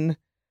imagine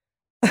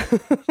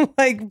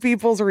like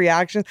people's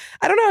reactions.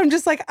 I don't know. I'm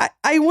just like,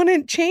 I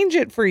wouldn't change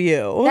it for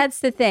you. That's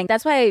the thing.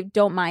 That's why I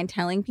don't mind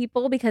telling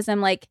people because I'm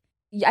like,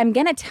 I'm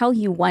going to tell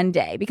you one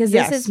day because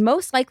this is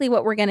most likely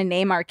what we're going to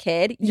name our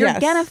kid. You're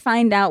going to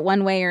find out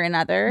one way or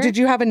another. Did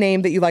you have a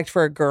name that you liked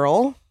for a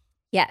girl?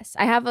 Yes,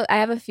 I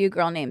have a few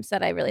girl names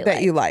that I really like.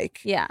 That you like.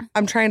 Yeah.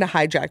 I'm trying to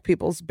hijack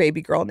people's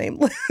baby girl name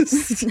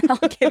list.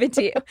 I'll give it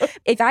to you.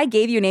 If I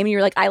gave you a name and you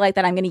were like, I like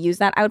that, I'm going to use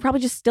that, I would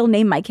probably just still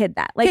name my kid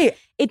that. Like, hey,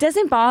 it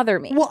doesn't bother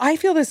me. Well, I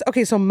feel this.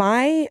 Okay, so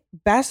my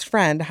best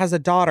friend has a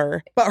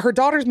daughter, but her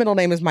daughter's middle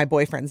name is my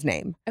boyfriend's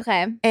name.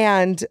 Okay.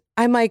 And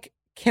I'm like,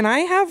 can I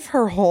have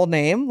her whole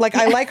name? Like,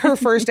 I like her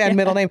first and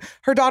middle name.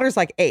 Her daughter's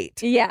like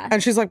 8. Yeah.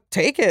 And she's like,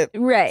 take it.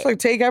 Right. It's like,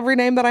 take every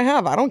name that I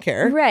have. I don't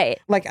care. Right.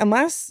 Like,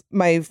 unless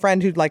my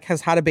friend who like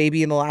has had a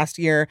baby in the last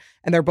year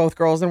and they're both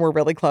girls and we're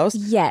really close.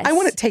 Yes. I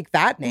wouldn't take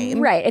that name.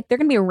 Right. If they're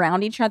going to be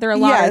around each other a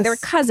lot, Yes. or they're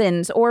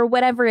cousins or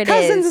whatever it is.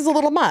 Cousins is a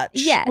little much.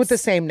 Yes. With the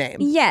same name.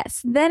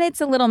 Yes. Then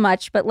it's a little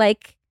much, but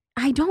like,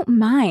 I don't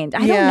mind.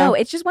 I don't know.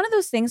 It's just one of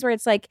those things where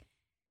it's like,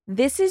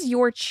 this is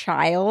your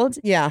child.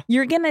 Yeah.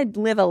 You're going to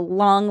live a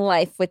long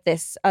life with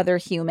this other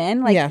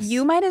human. Like,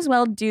 you might as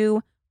well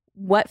do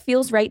what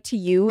feels right to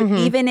you,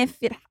 even if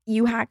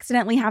you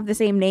accidentally have the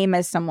same name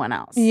as someone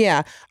else.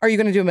 Yeah. Are you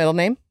going to do a middle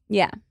name?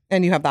 Yeah.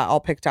 And you have that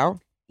all picked out?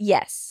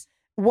 Yes.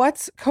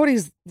 What's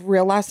Cody's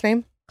real last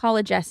name?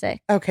 Collegiesic.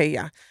 Okay,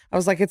 yeah. I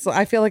was like,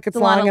 I feel like it's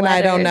long and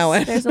I don't know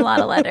it. There's a lot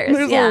of letters.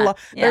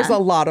 There's a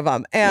lot of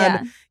them.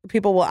 And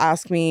people will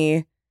ask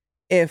me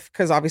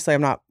because obviously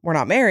we're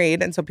not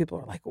married. And so people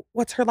are like,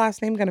 what's her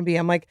last name going to be?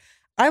 I'm like,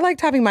 I liked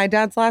having my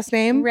dad's last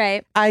name.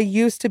 Right. I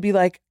used to be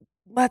like,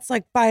 let's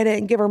like fight it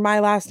and give her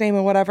my last name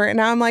and whatever. And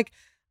now I'm like,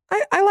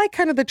 I like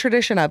kind of the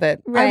tradition of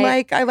it.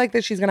 Right. I like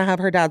that she's going to have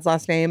her dad's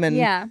last name. And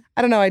yeah.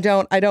 I don't know.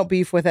 I don't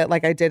beef with it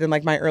like I did in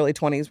like my early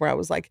 20s where I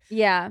was like,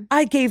 yeah,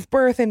 I gave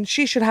birth and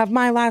she should have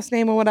my last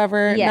name or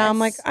whatever. Yes. Now I'm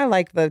like, I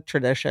like the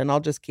tradition.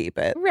 I'll just keep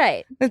it.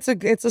 Right. It's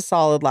a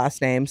solid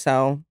last name.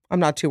 So I'm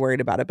not too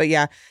worried about it. But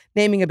yeah,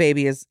 naming a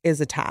baby is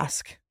a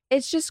task.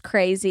 It's just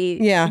crazy.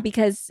 Yeah.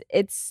 Because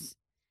it's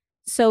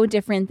so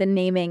different than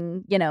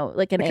naming,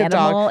 like an like animal.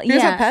 A dog. You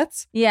guys have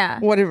pets?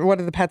 Yeah. What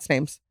are the pets'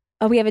 names?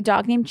 Oh, we have a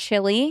dog named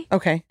Chili.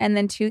 Okay. And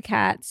then 2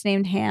 cats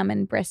named Ham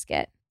and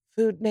Brisket.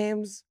 Food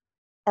names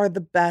are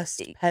the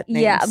best pet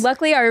names. Yeah.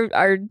 Luckily,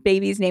 our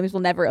babies' names will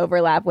never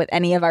overlap with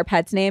any of our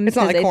pets' names. It's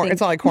not like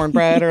it's not like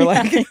cornbread or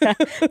like. Yeah.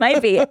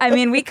 Might be. I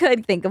mean, we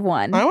could think of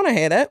one. I don't want to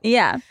hate it.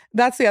 Yeah.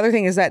 That's the other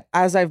thing is that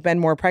as I've been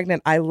more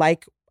pregnant, I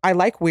like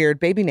weird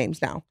baby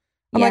names now.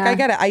 I'm like, I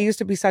get it. I used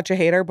to be such a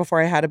hater before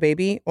I had a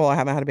baby. Well, I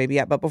haven't had a baby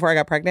yet, but before I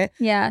got pregnant,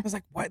 yeah, I was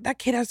like, what? That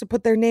kid has to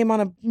put their name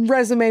on a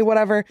resume,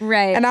 whatever.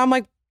 Right. And now I'm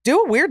like, do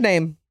a weird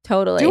name.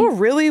 Totally. Do a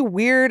really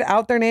weird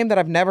out there name that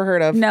I've never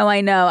heard of. No, I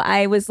know.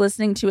 I was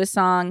listening to a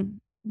song.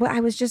 Well,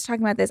 I was just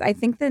talking about this. I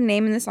think the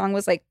name in the song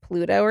was like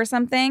Pluto or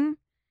something.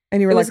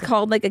 And you were it like, was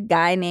called like a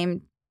guy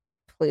named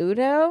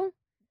Pluto.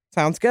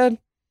 Sounds good.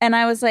 And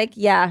I was like,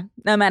 yeah,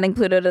 I'm adding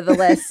Pluto to the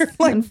list.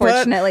 Like,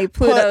 unfortunately,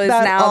 Pluto is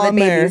now the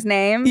baby's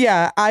name.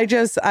 Yeah, I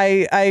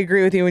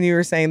agree with you when you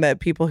were saying that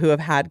people who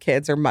have had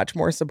kids are much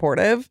more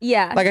supportive.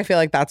 Yeah. Like, I feel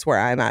like that's where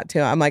I'm at too.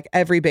 I'm like,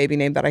 every baby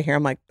name that I hear,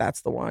 I'm like,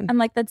 that's the one. I'm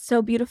like, that's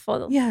so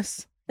beautiful.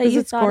 Yes. Because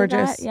it's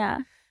gorgeous. Yeah.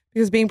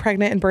 Because being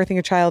pregnant and birthing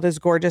a child is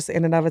gorgeous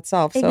in and of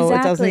itself. So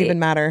it doesn't even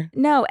matter.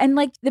 No. And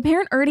like the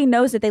parent already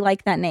knows that they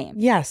like that name.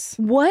 Yes.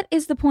 What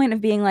is the point of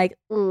being like,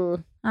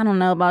 ugh, I don't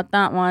know about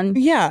that one.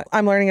 Yeah.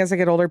 I'm learning as I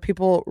get older,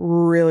 people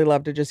really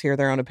love to just hear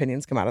their own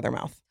opinions come out of their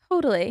mouth.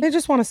 Totally. They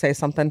just want to say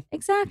something.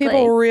 Exactly.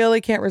 People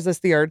really can't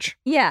resist the urge.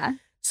 Yeah.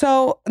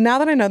 So now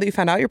that I know that you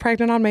found out you're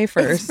pregnant on May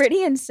 1st. It's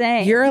pretty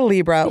insane. You're a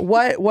Libra.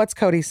 What's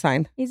Cody's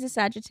sign? He's a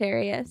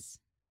Sagittarius.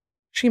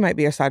 She might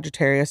be a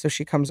Sagittarius if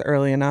she comes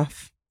early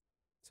enough.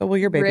 So will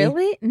your baby?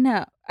 Really?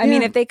 No. I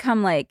mean, if they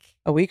come like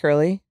a week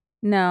early.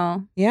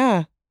 No.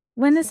 Yeah.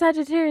 When does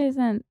Sagittarius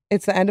end?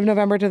 It's the end of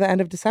November to the end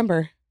of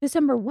December.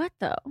 December what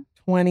though?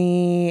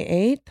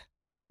 28th.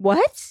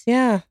 What?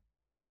 Yeah.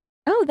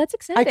 Oh, that's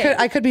exciting.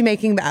 I could be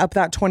making up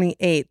that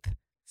 28th.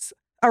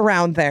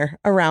 Around there.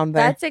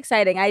 That's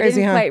exciting. I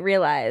didn't quite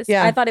realize.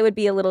 Yeah. I thought it would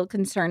be a little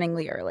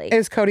concerningly early.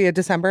 Is Cody a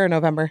December or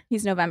November?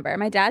 He's November.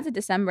 My dad's a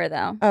December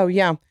though. Oh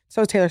yeah.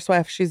 So is Taylor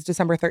Swift. She's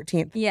December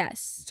 13th.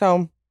 Yes.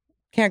 So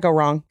can't go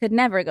wrong. Could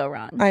never go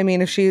wrong. I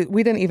mean,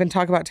 we didn't even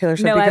talk about Taylor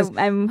Swift. No,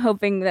 I'm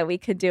hoping that we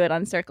could do it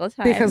on Circle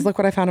Time. Because look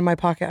what I found in my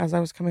pocket as I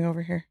was coming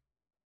over here.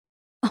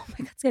 Oh my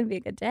God, it's going to be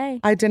a good day.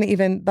 I didn't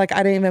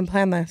even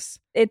plan this.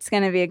 It's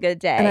going to be a good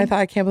day. And I thought,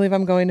 I can't believe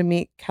I'm going to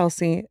meet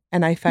Kelsey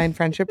and I find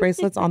friendship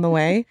bracelets on the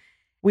way.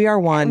 We are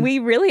one. We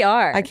really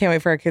are. I can't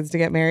wait for our kids to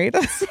get married.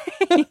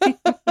 Okay,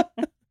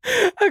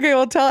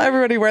 well, tell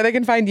everybody where they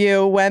can find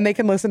you, when they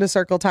can listen to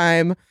Circle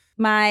Time.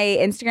 My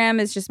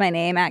Instagram is just my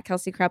name at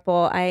Kelsey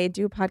Kreppel. I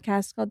do a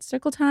podcast called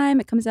Circle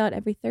Time. It comes out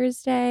every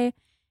Thursday,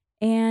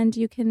 and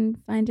you can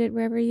find it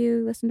wherever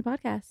you listen to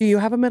podcasts. Do you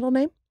have a middle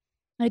name?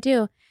 I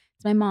do.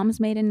 It's my mom's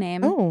maiden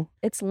name. Oh.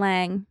 It's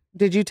Lang.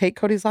 Did you take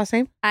Cody's last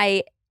name?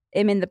 I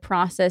am in the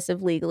process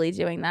of legally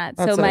doing that.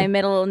 So my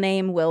middle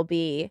name will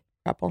be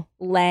Kreppel.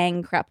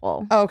 Lang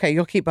Kreppel. Oh, okay.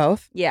 You'll keep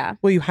both? Yeah.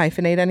 Will you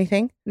hyphenate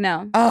anything?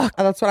 No. Oh,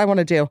 that's what I want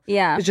to do.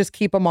 Yeah. Is just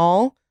keep them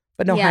all,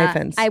 but no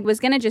hyphens. I was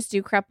going to just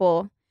do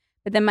Kreppel,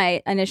 But then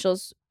my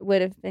initials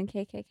would have been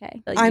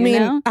KKK.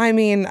 I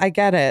mean, I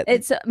get it.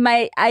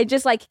 I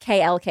just like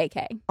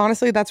KLKK.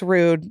 Honestly, that's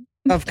rude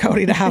of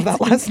Cody to have that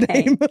last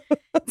name.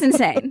 It's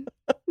insane.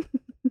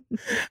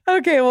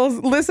 Okay, well,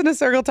 listen to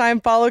Circle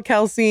Time. Follow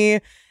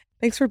Kelsey.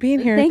 Thanks for being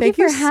here. Thank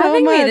you for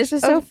having me. This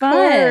was so fun.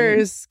 Of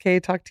course. Okay,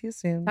 talk to you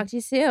soon. Talk to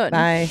you soon.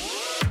 Bye.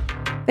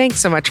 Thanks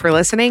so much for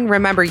listening.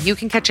 Remember, you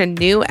can catch a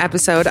new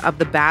episode of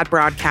The Bad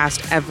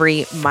Broadcast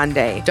every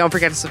Monday. Don't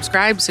forget to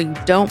subscribe so you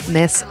don't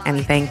miss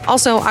anything.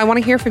 Also, I want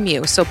to hear from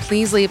you, so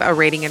please leave a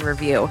rating and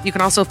review. You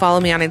can also follow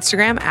me on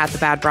Instagram at The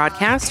Bad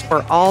Broadcast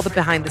for all the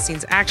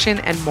behind-the-scenes action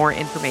and more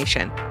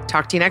information.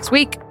 Talk to you next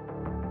week.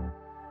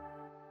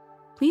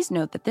 Please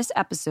note that this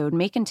episode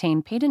may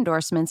contain paid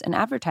endorsements and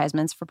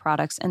advertisements for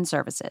products and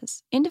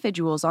services.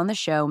 Individuals on the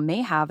show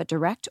may have a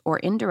direct or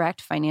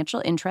indirect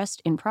financial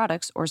interest in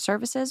products or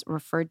services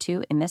referred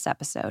to in this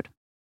episode.